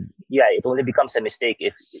 And yeah, it only becomes a mistake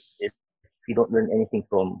if you don't learn anything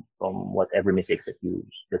from whatever mistakes that you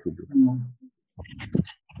do. Mm.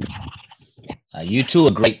 You two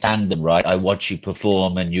are great tandem, right? I watch you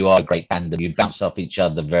perform, and you are a great tandem. You bounce off each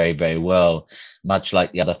other very, very well, much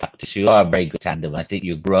like the other factors. You are a very good tandem. I think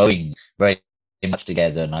you're growing very much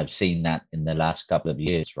together, and I've seen that in the last couple of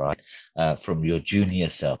years, right, from your junior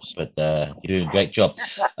selves. But you're doing a great job.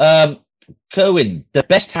 Kerwin, the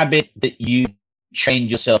best habit that you trained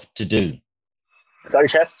yourself to do, Sorry,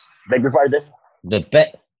 chef. Beg your pardon. the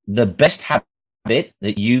be- the best habit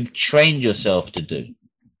that you've trained yourself to do.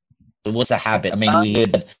 So what's the habit? I mean, we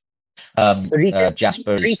Um, heard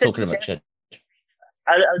Jasper is talking recently, about chef. church.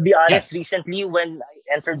 I'll be honest. Yes. Recently, when I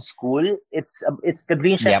entered school, it's the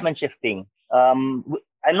green Yeah. chefman shifting. I'm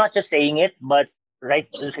not just saying it, but right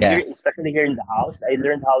here, Yeah. especially here in the house, I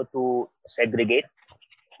learned how to segregate.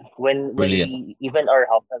 When Brilliant. we even our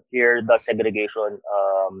house out here does segregation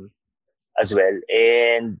as well.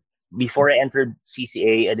 And before I entered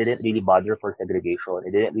CCA, I didn't really bother for segregation. I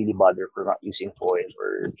didn't really bother for not using foil,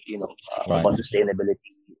 or Right. about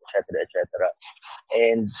sustainability, etc., etc.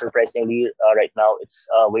 And surprisingly, right now it's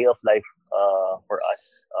a way of life for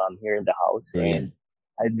us here in the house. And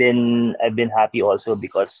Brilliant. I've been happy also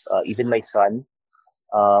because even my son,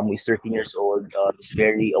 who's 13 years old, is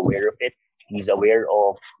very aware of it. He's aware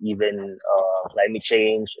of even climate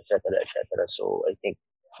change, etc., etc. So I think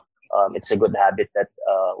it's a good habit that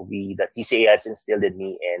CCA has instilled in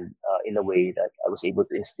me, and in a way that I was able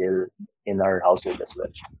to instill in our household as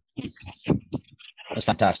well. That's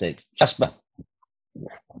fantastic. Jasper.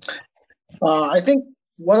 I think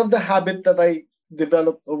one of the habit that I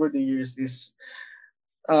developed over the years is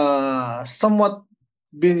somewhat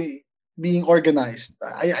be, being organized.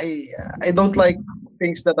 I don't like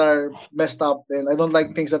things that are messed up, and I don't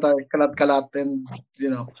like things that are kalat kalat, and you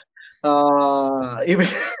know even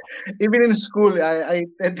even in school, I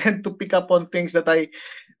tend to pick up on things that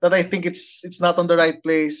I think it's not on the right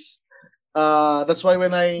place. That's why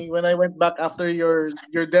when I went back after your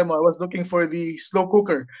demo, I was looking for the slow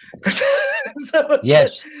cooker. 'Cause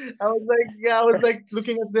Yes. I was like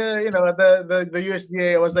looking at the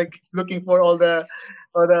USDA. I was like looking for all the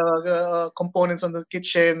components on the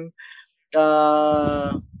kitchen.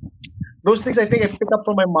 Uh, those things I think I picked up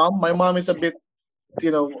from my mom. My mom is a bit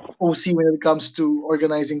OC when it comes to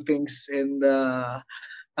organizing things, and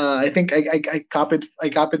I think I copied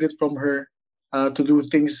it from her, to do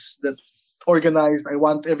things that organized. I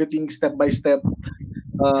want everything step by step.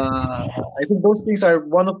 I think those things are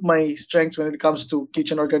one of my strengths when it comes to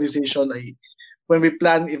kitchen organization. When we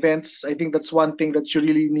plan events, I think that's one thing that you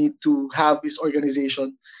really need to have is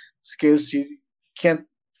organization skills. You can't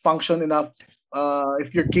function enough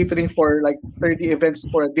if you're catering for like 30 events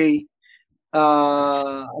for a day.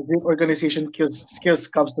 A great organization skills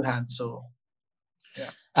comes to hand. So yeah.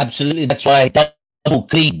 Absolutely. That's why I double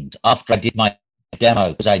cleaned after I did my demo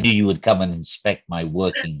because I knew you would come and inspect my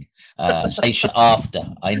working station after.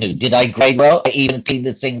 I knew. Did I grade well? I even cleaned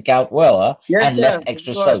the sink out well, huh? Yes, And chef. left Of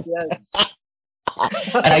extra course, soap. yes.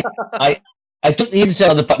 And I took the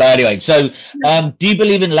inside of the no, anyway. So, do you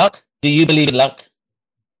believe in luck? Do you believe in luck?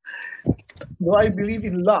 Do I believe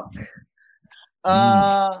in luck?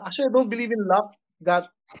 Mm, Actually, I don't believe in luck. That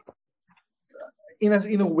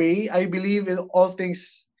in a way, I believe in all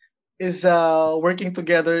things is working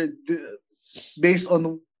together based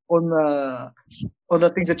on the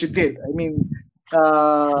things that you did. I mean, yeah.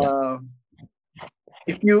 uh,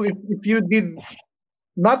 if you did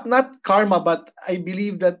not karma, but I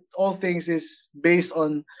believe that all things is based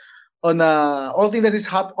on all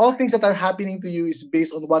things that are happening to you is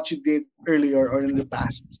based on what you did earlier or in the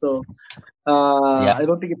past. So Yeah. I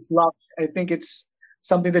don't think it's luck. I think it's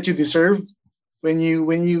something that you deserve Okay.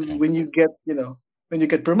 when you get when you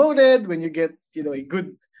get promoted, when you get a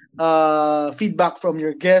good feedback from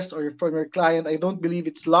your guest or from your client. I don't believe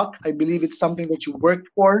it's luck. I believe it's something that you worked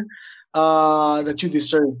for, that you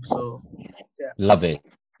deserve. So yeah. Love it.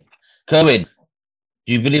 Kerwin,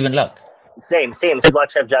 do you believe in luck? Same as what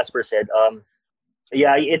Chef Jasper said.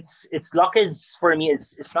 Yeah, it's luck is for me.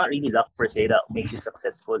 It's not really luck per se that makes you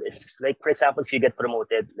successful. It's like, for example, if you get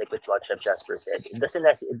promoted, like with what Chef Jasper said, it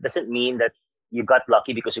doesn't mean that you got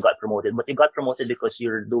lucky because you got promoted, but you got promoted because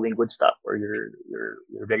you're doing good stuff or you're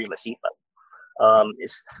very masipag.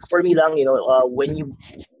 It's for me lang, when you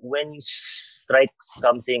strike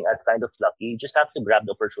something as kind of lucky, you just have to grab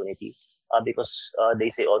the opportunity. Because they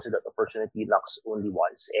say also that opportunity knocks only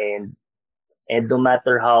once, and no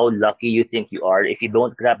matter how lucky you think you are, if you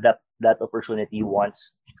don't grab that opportunity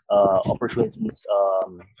once, opportunities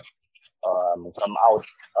come out,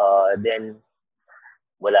 then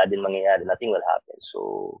wala din mangyayari. Nothing will happen.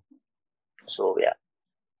 So yeah.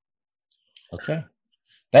 Okay.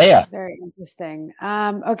 Bea. Very interesting.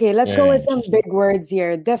 Okay, let's go Very with some interesting. big words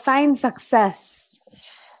here. Define success.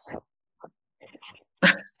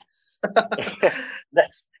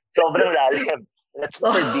 That's sobrang lalim. That's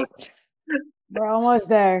super deep. We're almost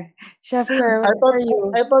there. Chef Kerr, I thought for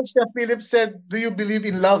you. I thought Chef Philip said, "Do you believe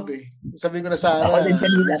in love?" Eh. Sabi ko na Ako din sana.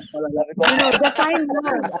 kanina. Sabi ko, No, define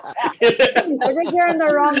love. I think you're on the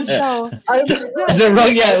wrong show. I, Is it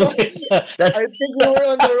wrong? I Yeah. don't. That's I think we were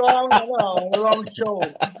on the wrong show. So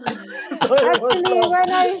it was,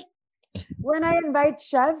 Actually, when I invite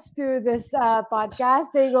chefs to this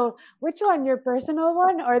podcast, they go, "Which one? Your personal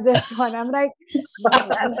one or this one?" I'm like,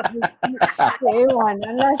 "Just say one,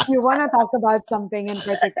 unless you want to talk about something in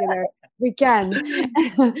particular, we can."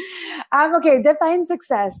 Okay, define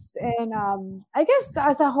success, and I guess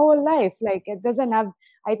as a whole life, like it doesn't have.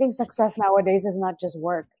 I think success nowadays is not just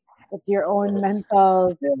work; it's your own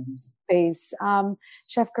mental yeah. space.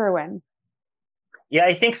 Chef Kerwin. yeah,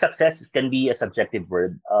 I think success can be a subjective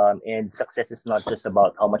word. And success is not just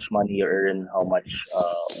about how much money you earn, how much,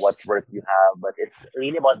 what work you have, but it's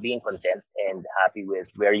really about being content and happy with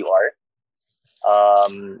where you are.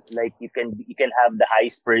 Like you can have the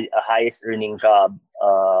highest earning job,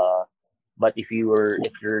 but if you're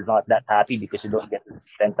not that happy because you don't get to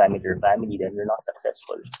spend time with your family, then you're not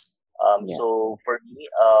successful. Yeah. So for me,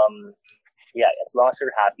 yeah, as long as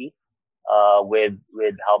you're happy,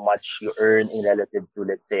 with how much you earn in relative to,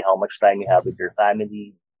 let's say, how much time you have with your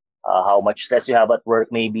family, how much stress you have at work,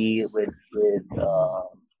 maybe with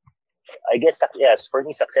I guess yes, for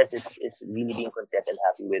me success is really being content and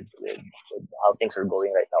happy with how things are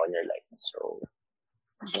going right now in your life. So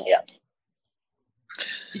yeah.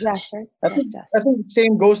 Jasper. I Yes, think Jasper. I think the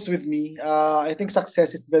same goes with me. I think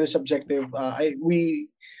success is very subjective. We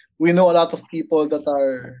know a lot of people that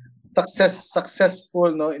are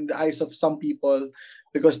successful, no, in the eyes of some people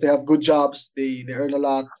because they have good jobs, they earn a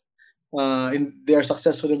lot, and they are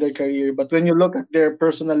successful in their career. But when you look at their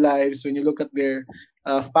personal lives, when you look at their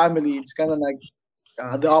family, it's kind of like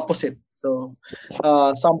the opposite. So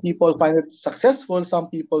some people find it successful, some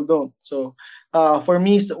people don't. So for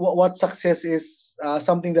me, what success is,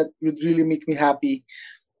 something that would really make me happy,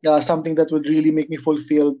 something that would really make me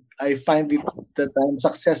fulfilled. I find it that I'm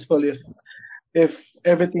successful if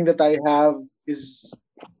everything that I have is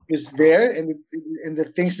there, and the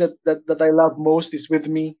things that I love most is with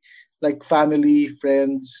me, like family,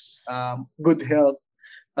 friends, good health,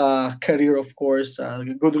 career, of course,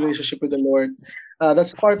 good relationship with the Lord.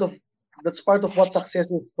 That's part of what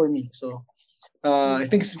success is for me. So I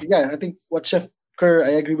think yeah, I think what Chef Kerr,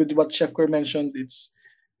 I agree with what Chef Kerr mentioned.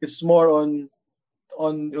 It's more on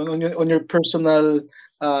your personal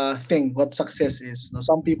thing what success is. Now,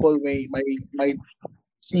 some people might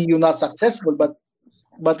see you not successful, but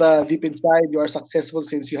but deep inside you are successful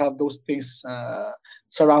since you have those things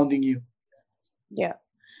surrounding you. Yeah.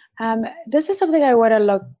 This is something I want to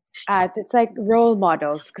look at. It's like role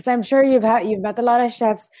models, because I'm sure you've met a lot of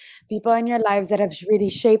chefs, people in your lives that have really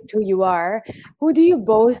shaped who you are. Who do you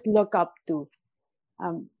both look up to?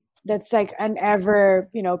 That's like an ever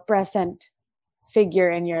present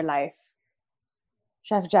figure in your life.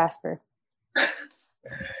 Chef Jasper.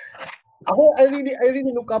 I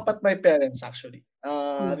really look up at my parents actually.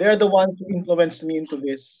 They're the ones who influenced me into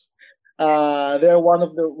this. They're one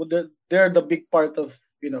of they're the big part of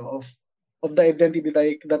of the identity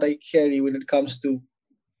that I carry when it comes to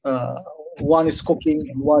uh, one is cooking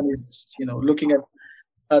and one is looking at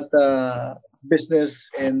business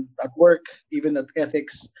and at work, even at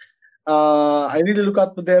ethics. I really look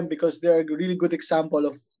up to them because they're a really good example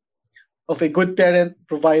of a good parent,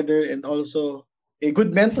 provider, and also a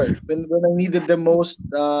good mentor when I needed them most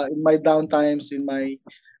in my downtimes, in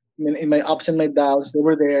my ups and my downs. They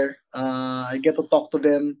were there. I get to talk to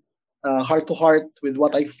them heart to heart with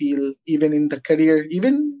what I feel, even in the career,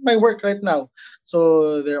 even my work right now.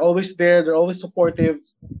 So they're always there. They're always supportive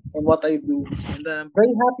on what I do, and I'm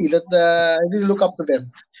very happy that I really look up to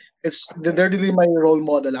them. They're really my role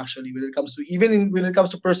model actually when it comes to when it comes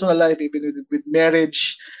to personal life, even with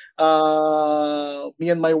marriage. Me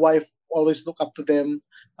and my wife always look up to them.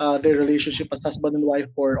 Their relationship as husband and wife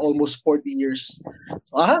for almost 40 years.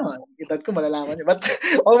 So, edad ko malalaman niyo. But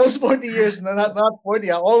almost 40 years, no, not 40,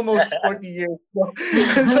 almost 40 years. So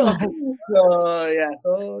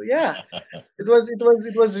it was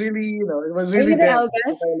really, it was Are really you the them.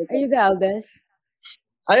 eldest? Are you the eldest?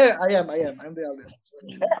 I am. I'm the eldest.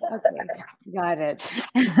 So, Okay, got it.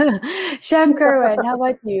 Chef Kerwin, how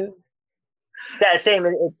about you? Same.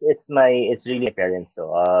 It's really my parents.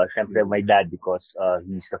 So syempre my dad because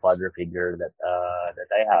he's the father figure that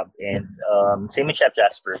I have, and same with Chef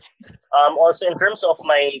Jasper. Also in terms of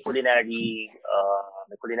my culinary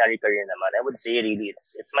career naman, I would say really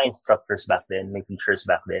it's my instructors back then, my teachers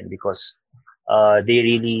back then, because they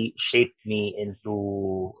really shaped me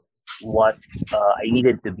into what I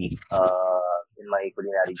needed to be in my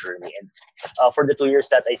culinary journey. And for the 2 years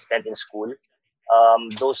that I spent in school,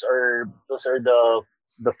 those are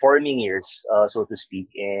the forming years, so to speak,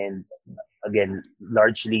 and again,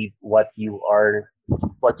 largely what you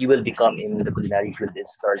will become in the culinary field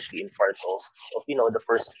is largely in part of the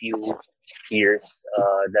first few years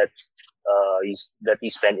that you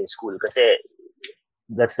spend in school. Kasi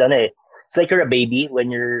that's done it. It's like you're a baby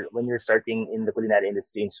when you're starting in the culinary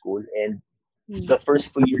industry in school, and the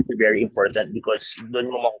first 2 years are very important because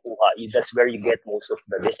doon mo makukuha. That's where you get most of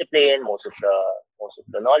the discipline, most of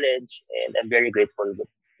the knowledge, and I'm very grateful to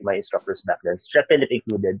my instructors back then, Chef Philip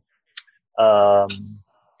included. Um,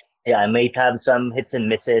 yeah, I might have some hits and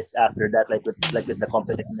misses after that, like with the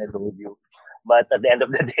competition I told you. But at the end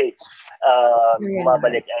of the day, Yeah.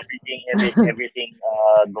 bumabalik everything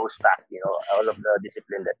goes back. All of the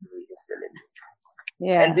discipline that we instill in.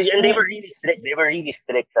 And Yeah. they were really strict. They were really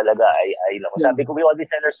strict talaga. Sabi ko, we always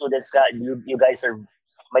tell our students, you guys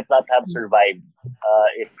might not have survived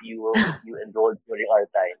if you enrolled during our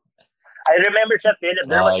time. I remember sa Philip,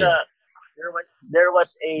 Oh yeah. there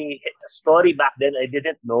was a story back then. I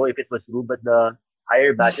didn't know if it was true, but the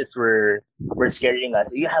higher batches were scaring us.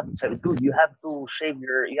 Dude, you have to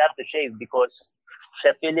shave because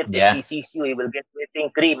Chef Philip, if Yeah. he sees you, he will get whipping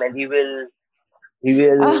cream and he will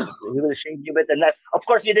shave you with a knife. Of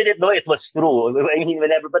course, we didn't know it was true. I mean,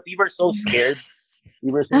 whenever, but we were so scared.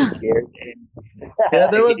 We were so scared. And yeah,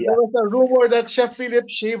 there was yeah. there was a rumor that Chef Philip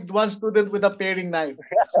shaved one student with a paring knife.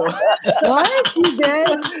 So What you did?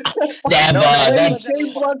 Never. No, no, he it That's was a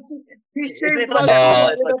shaved rumor. one. He It shaved was one a no. rumor.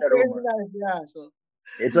 student It with was a a paring rumor. knife. Yeah. So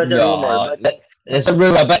It was a rumor, No, but there's a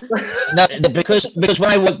rumor, but no, because when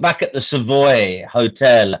I worked back at the Savoy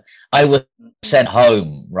Hotel, I was sent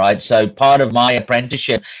home, right? So part of my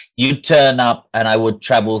apprenticeship, you turn up, and I would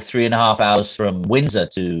travel 3.5 hours from Windsor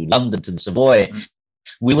to London to the Savoy.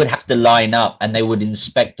 We would have to line up, and they would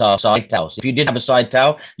inspect our side towels. If you didn't have a side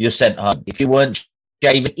towel, you're sent home. If you weren't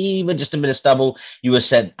shaven, even just a bit of stubble, you were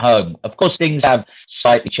sent home. Of course, things have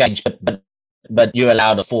slightly changed, but you're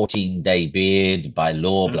allowed a 14-day beard by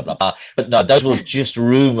law, blah blah blah. But no, those were just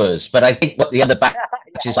rumors. But I think what the other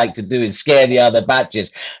batches like to do is scare the other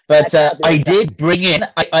batches. But I exactly. did bring in,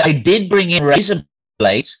 I did bring in razor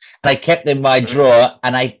blades, and I kept them in my drawer,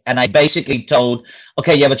 and I basically told,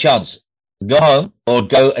 okay, you have a chance. Go home or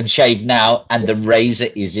go and shave now, and the razor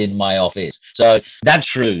is in my office. So that's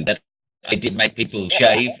true that I did make people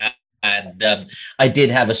shave, and I did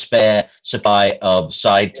have a spare supply of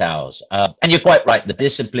side towels. And you're quite right. The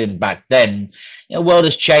discipline back then, world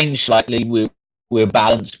has changed slightly. we're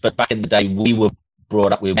balanced, but back in the day, we were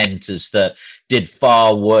brought up with mentors that did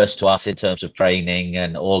far worse to us in terms of training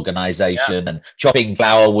and Yeah. organization and chopping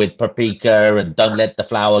flour with paprika and don't let the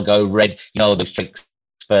flour go red, those tricks.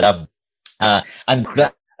 But uh, I'm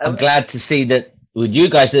glad I'm Um, glad to see that with you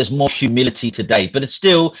guys, there's more humility today. But it's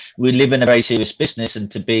still, we live in a very serious business, and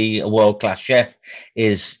to be a world-class chef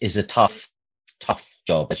is a tough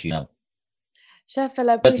job, as you know. Chef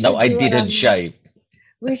Philip, But no, I didn't shave.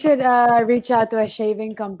 we should reach out to a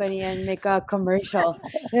shaving company and make a commercial.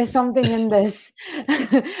 There's something in this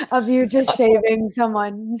of you just shaving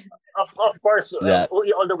someone. of course, Yeah.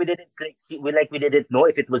 although we didn't we didn't know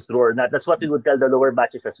if it was true or not. That's what we would tell the lower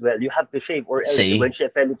batches as well. You have to shave, or else when See,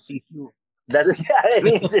 Chef Philip sees you, that is yeah. I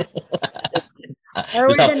mean, Or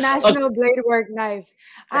with a oh, national blade work knife.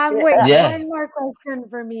 Wait, yeah. one more question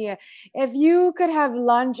for me. If you could have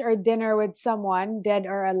lunch or dinner with someone, dead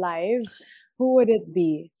or alive, who would it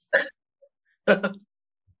be?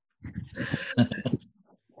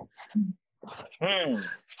 hmm.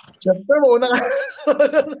 Jasper, mauna ka.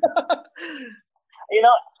 You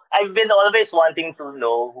know, I've been always wanting to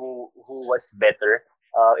know who was better,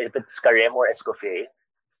 if it's Karim or Escoffier.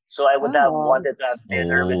 So I would have Oh, wanted to have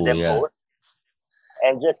dinner with Oh, them yeah. both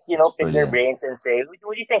and just pick their Brilliant. brains and say, who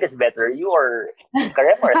do you think is better, you or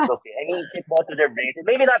Karim or Escoffier? I mean, pick both of their brains.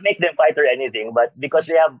 Maybe not make them fight or anything, but because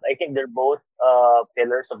I think they're both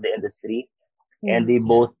pillars of the industry, and mm, they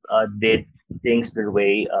both did things their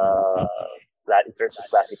way, in terms of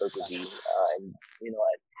classical cuisine. And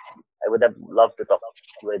I would have loved to talk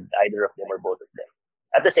with either of them or both of them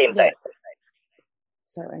at the same yeah, time.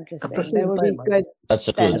 so At the interesting. That same would be time, good That's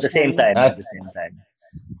a At good. the same tension. time. Uh, At the same time.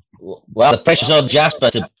 well, the pressure's on Jasper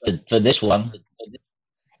for this one.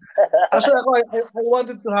 actually, I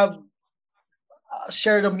wanted to have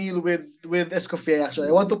share the meal with Escoffier. Actually,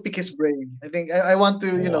 I want to pick his brain. I think I want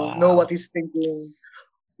to know what Wow. he's thinking.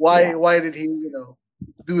 Yeah, Why did he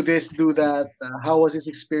do this, do that? How was his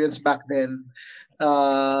experience back then?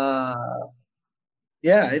 Uh,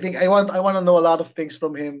 yeah, I think I want to know a lot of things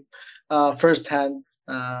from him, firsthand.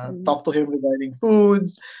 mhm, Talk to him regarding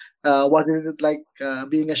food. What is it like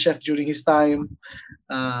being a chef during his time?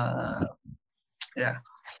 Uh, yeah.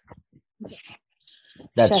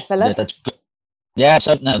 Chef Philip. That's good. Yeah.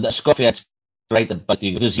 So no, that's Scoffy. That's great that both of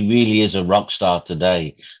you, because he really is a rock star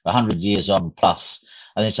today. 100 years on plus.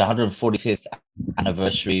 I think it's 145th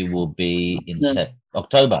anniversary will be in Yeah.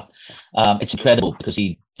 October. It's incredible because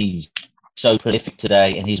he's so prolific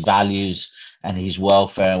today, and his values and his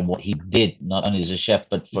welfare and what he did not only as a chef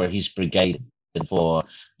but for his brigade and for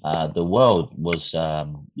the world was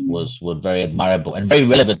very admirable and very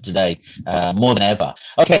relevant today, more than ever.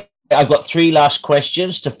 Okay, I've got three last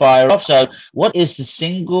questions to fire off. So, what is the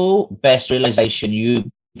single best realization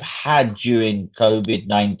you've had during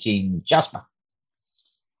COVID-19, Jasper?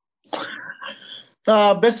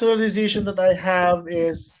 The best realization that I have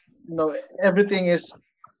is everything is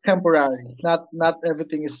temporary. Not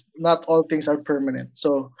all things are permanent.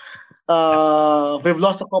 So we've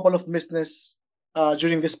lost a couple of business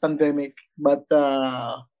during this pandemic, but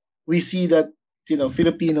we see that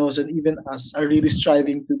Filipinos and even us are really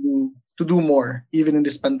striving to do more even in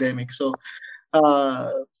this pandemic. So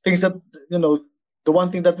uh, things that you know the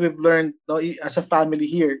one thing that we've learned as a family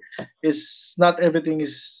here is not everything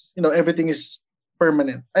is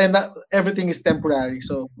permanent and not everything is temporary.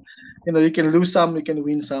 So you can lose some, you can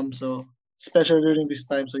win some. So especially during this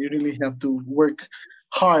time, so you really have to work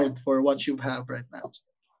hard for what you have right now.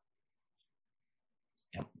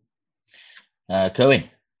 Kerwin.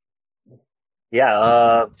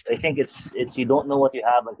 Yeah, I think it's you don't know what you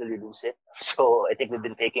have until you lose it. So I think we've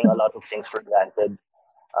been taking a lot of things for granted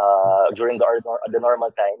during the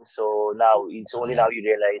normal times. So now it's only Yeah. now you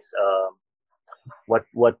realize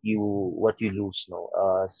what you lose. No,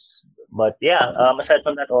 but yeah. Aside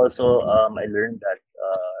from that, also I learned that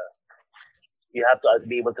you have to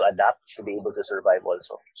be able to adapt to be able to survive.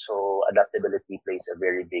 Also, so adaptability plays a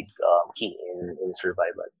very big key in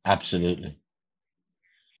survival. Absolutely.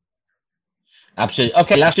 Absolutely.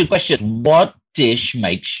 Okay, last two questions. What dish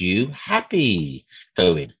makes you happy,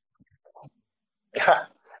 Kerwin?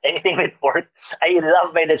 Anything with pork. I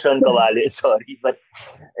love my lechon kawali. Sorry, but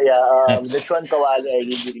yeah, lechon kawali. I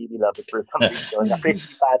really really love it for some reason. A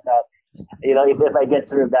crispy pata. If I get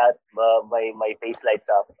served that, my face lights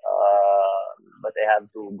up. But I have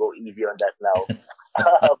to go easy on that now.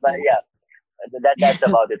 But yeah, that's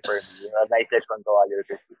about it for me. Nice lechon kawali or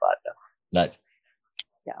crispy pata. Nice.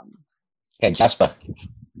 Yeah. Okay, Jasper.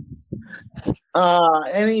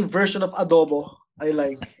 Any version of adobo I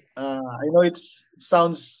like. I know it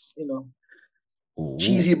sounds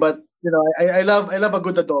cheesy, Ooh. but I love a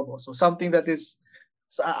good adobo. So something that is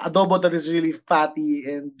adobo that is really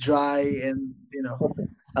fatty and dry and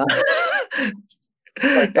uh,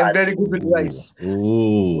 Quite and bad. very good with Ooh, rice. So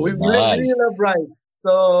ooh, we nice. really love rice.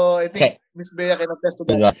 So I think Okay, Miss Bea can attest to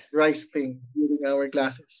that right. rice thing during our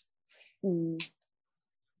classes. Mm.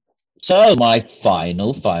 So my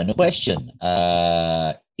final question.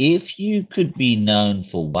 If you could be known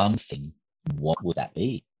for one thing, what would that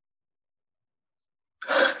be?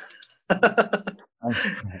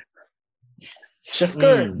 Chef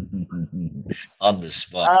Kerr. On the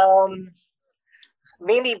spot. Um,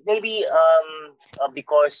 maybe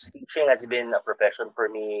because teaching has been a profession for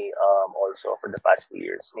me also for the past few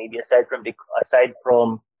years. Maybe aside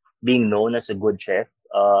from being known as a good chef,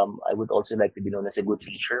 I would also like to be known as a good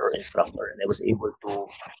teacher or instructor, and I was able to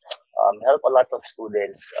help a lot of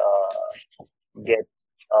students get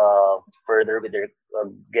further with their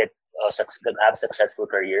get have successful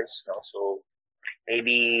careers. So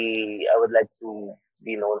maybe I would like to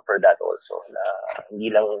be known for that also.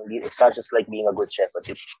 It's not just like being a good chef,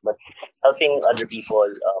 but helping other people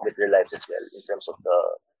with their lives as well in terms of the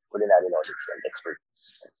culinary knowledge and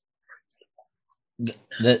expertise.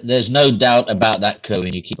 There's no doubt about that,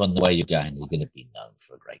 Kerwin. You keep on the way you're going, you're going to be known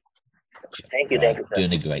for a great job. Thank you, sir.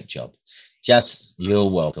 Doing a great job. Just you're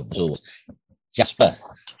welcome as always. Jasper.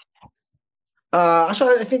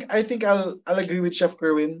 Actually, I think I'll agree with Chef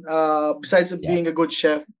Kerwin. Besides Yeah. being a good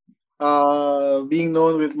chef, being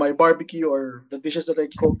known with my barbecue or the dishes that I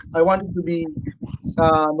cook, I wanted to be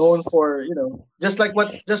known for just like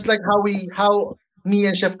how me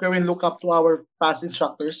and Chef Kerwin look up to our past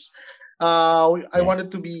instructors. I Yeah.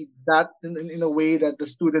 wanted to be that in a way that the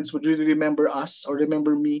students would really remember us or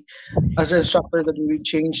remember me as their instructors that really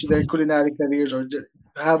change their culinary careers or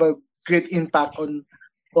have a great impact on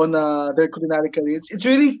their culinary careers.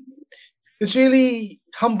 It's really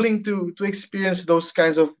humbling to experience those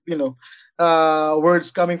kinds of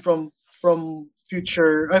words coming from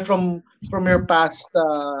future from your past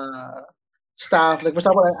staff. Like for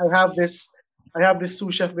example, I have this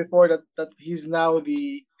sous chef before that he's now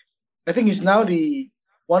the I think he's now the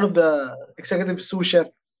one of the executive sous chef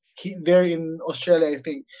there in Australia, I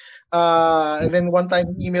think. And then one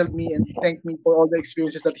time he emailed me and thanked me for all the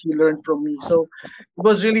experiences that he learned from me. So it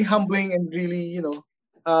was really humbling and really,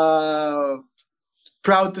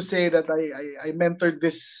 proud to say that I mentored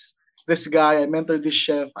this guy, I mentored this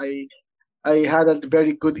chef. I had a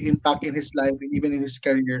very good impact in his life and even in his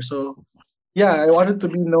career. So yeah, I wanted to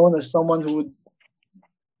be known as someone who would,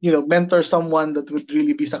 mentor someone that would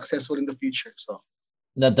really be successful in the future. So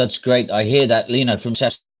That's great. I hear that, from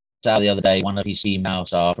Chef Sal the other day, one of his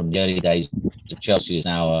emails are from the early days of Chelsea, is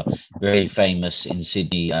now a very famous in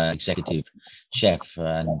Sydney executive chef,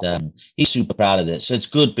 and he's super proud of it. So it's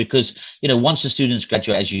good because, once the students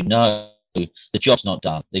graduate, as you know, the job's not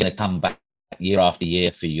done. They're going to come back year after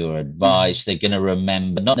year for your advice. They're going to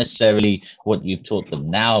remember not necessarily what you've taught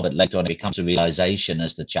them now, but later on it becomes a realization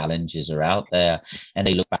as the challenges are out there, and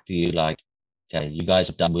they look back to you like, okay, you guys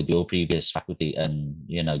have done with your previous faculty and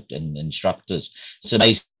and instructors. It's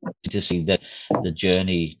amazing to see the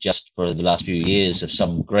journey just for the last few years of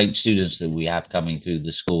some great students that we have coming through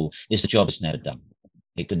the school. Is the job is never done.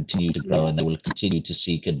 It continues to grow, and they will continue to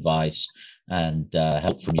seek advice and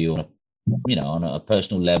help from you on a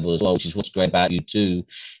personal level as well, which is what's great about you too,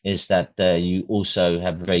 is that you also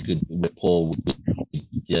have a very good rapport with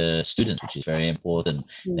the students, which is very important.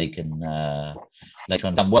 They can later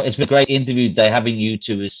on. Well, it's been a great interview. Having you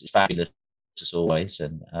two is fabulous as always,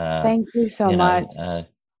 and Thank you so much.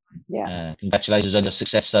 Congratulations on your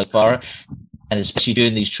success so far. And especially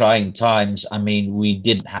during these trying times, I mean, we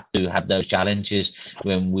didn't have to have those challenges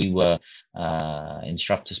when we were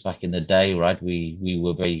instructors back in the day, right? We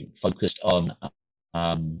were very focused on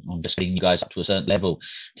just getting you guys up to a certain level.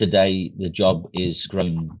 Today, the job is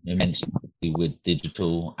grown immensely with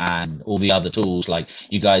digital and all the other tools. Like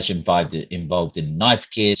you guys are involved in knife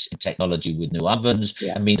kits, in technology with new ovens.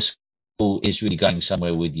 Yeah. I mean, is really going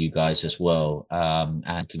somewhere with you guys as well,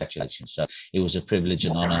 and congratulations. So it was a privilege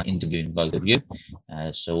and honor interviewing both of you,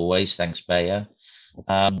 so always thanks, Bea.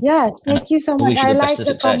 Thank you so much. Wish you the best of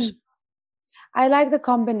success. I like the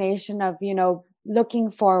combination of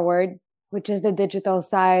looking forward, which is the digital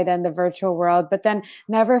side and the virtual world, but then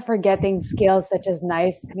never forgetting skills such as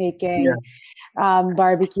knife making,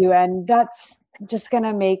 barbecue, and that's just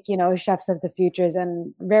gonna make chefs of the futures,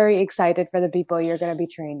 and very excited for the people you're gonna be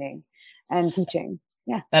training and teaching.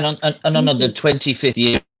 Yeah. And on the 25th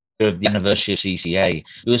year of the anniversary of CCA,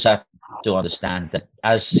 we also have to understand that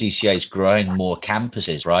as CCA is growing more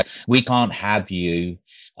campuses, right, we can't have you,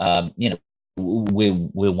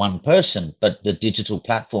 we're one person, but the digital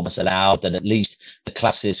platform has allowed that at least the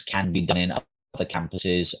classes can be done in other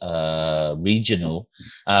campuses, regional,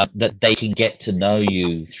 that they can get to know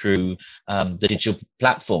you through the digital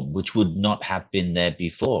platform, which would not have been there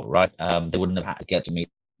before, right? They wouldn't have had to get to meet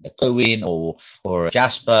a Kerwin or a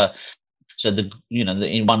Jasper. So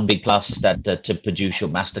in one big plus that to produce your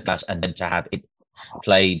masterclass and then to have it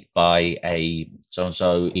played by a so and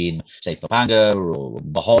so in say Pampanga or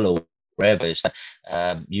Bohol or wherever. It's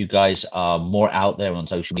you guys are more out there on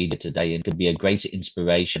social media today and could be a greater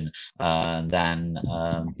inspiration than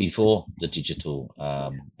before the digital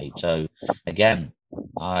age. So again,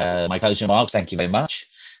 my closing remarks. Thank you very much,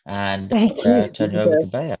 and Thank you. turn you over to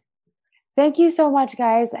Bea. Thank you so much,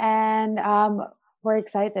 guys, and we're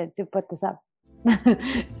excited to put this up.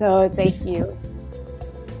 So thank you.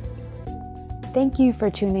 Thank you for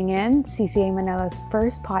tuning in CCA Manila's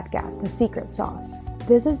first podcast, The Secret Sauce.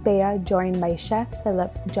 This is Bea, joined by Chef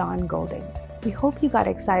Philip John Golding. We hope you got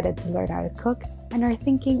excited to learn how to cook and are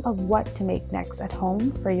thinking of what to make next at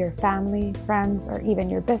home for your family, friends, or even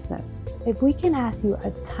your business. If we can ask you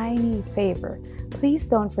a tiny favor, please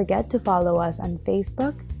don't forget to follow us on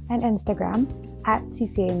Facebook and Instagram at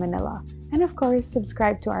CCA Manila. And of course,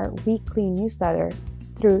 subscribe to our weekly newsletter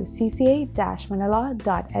through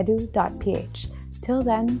cca-manila.edu.ph. Till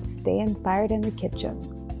then, stay inspired in the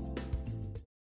kitchen.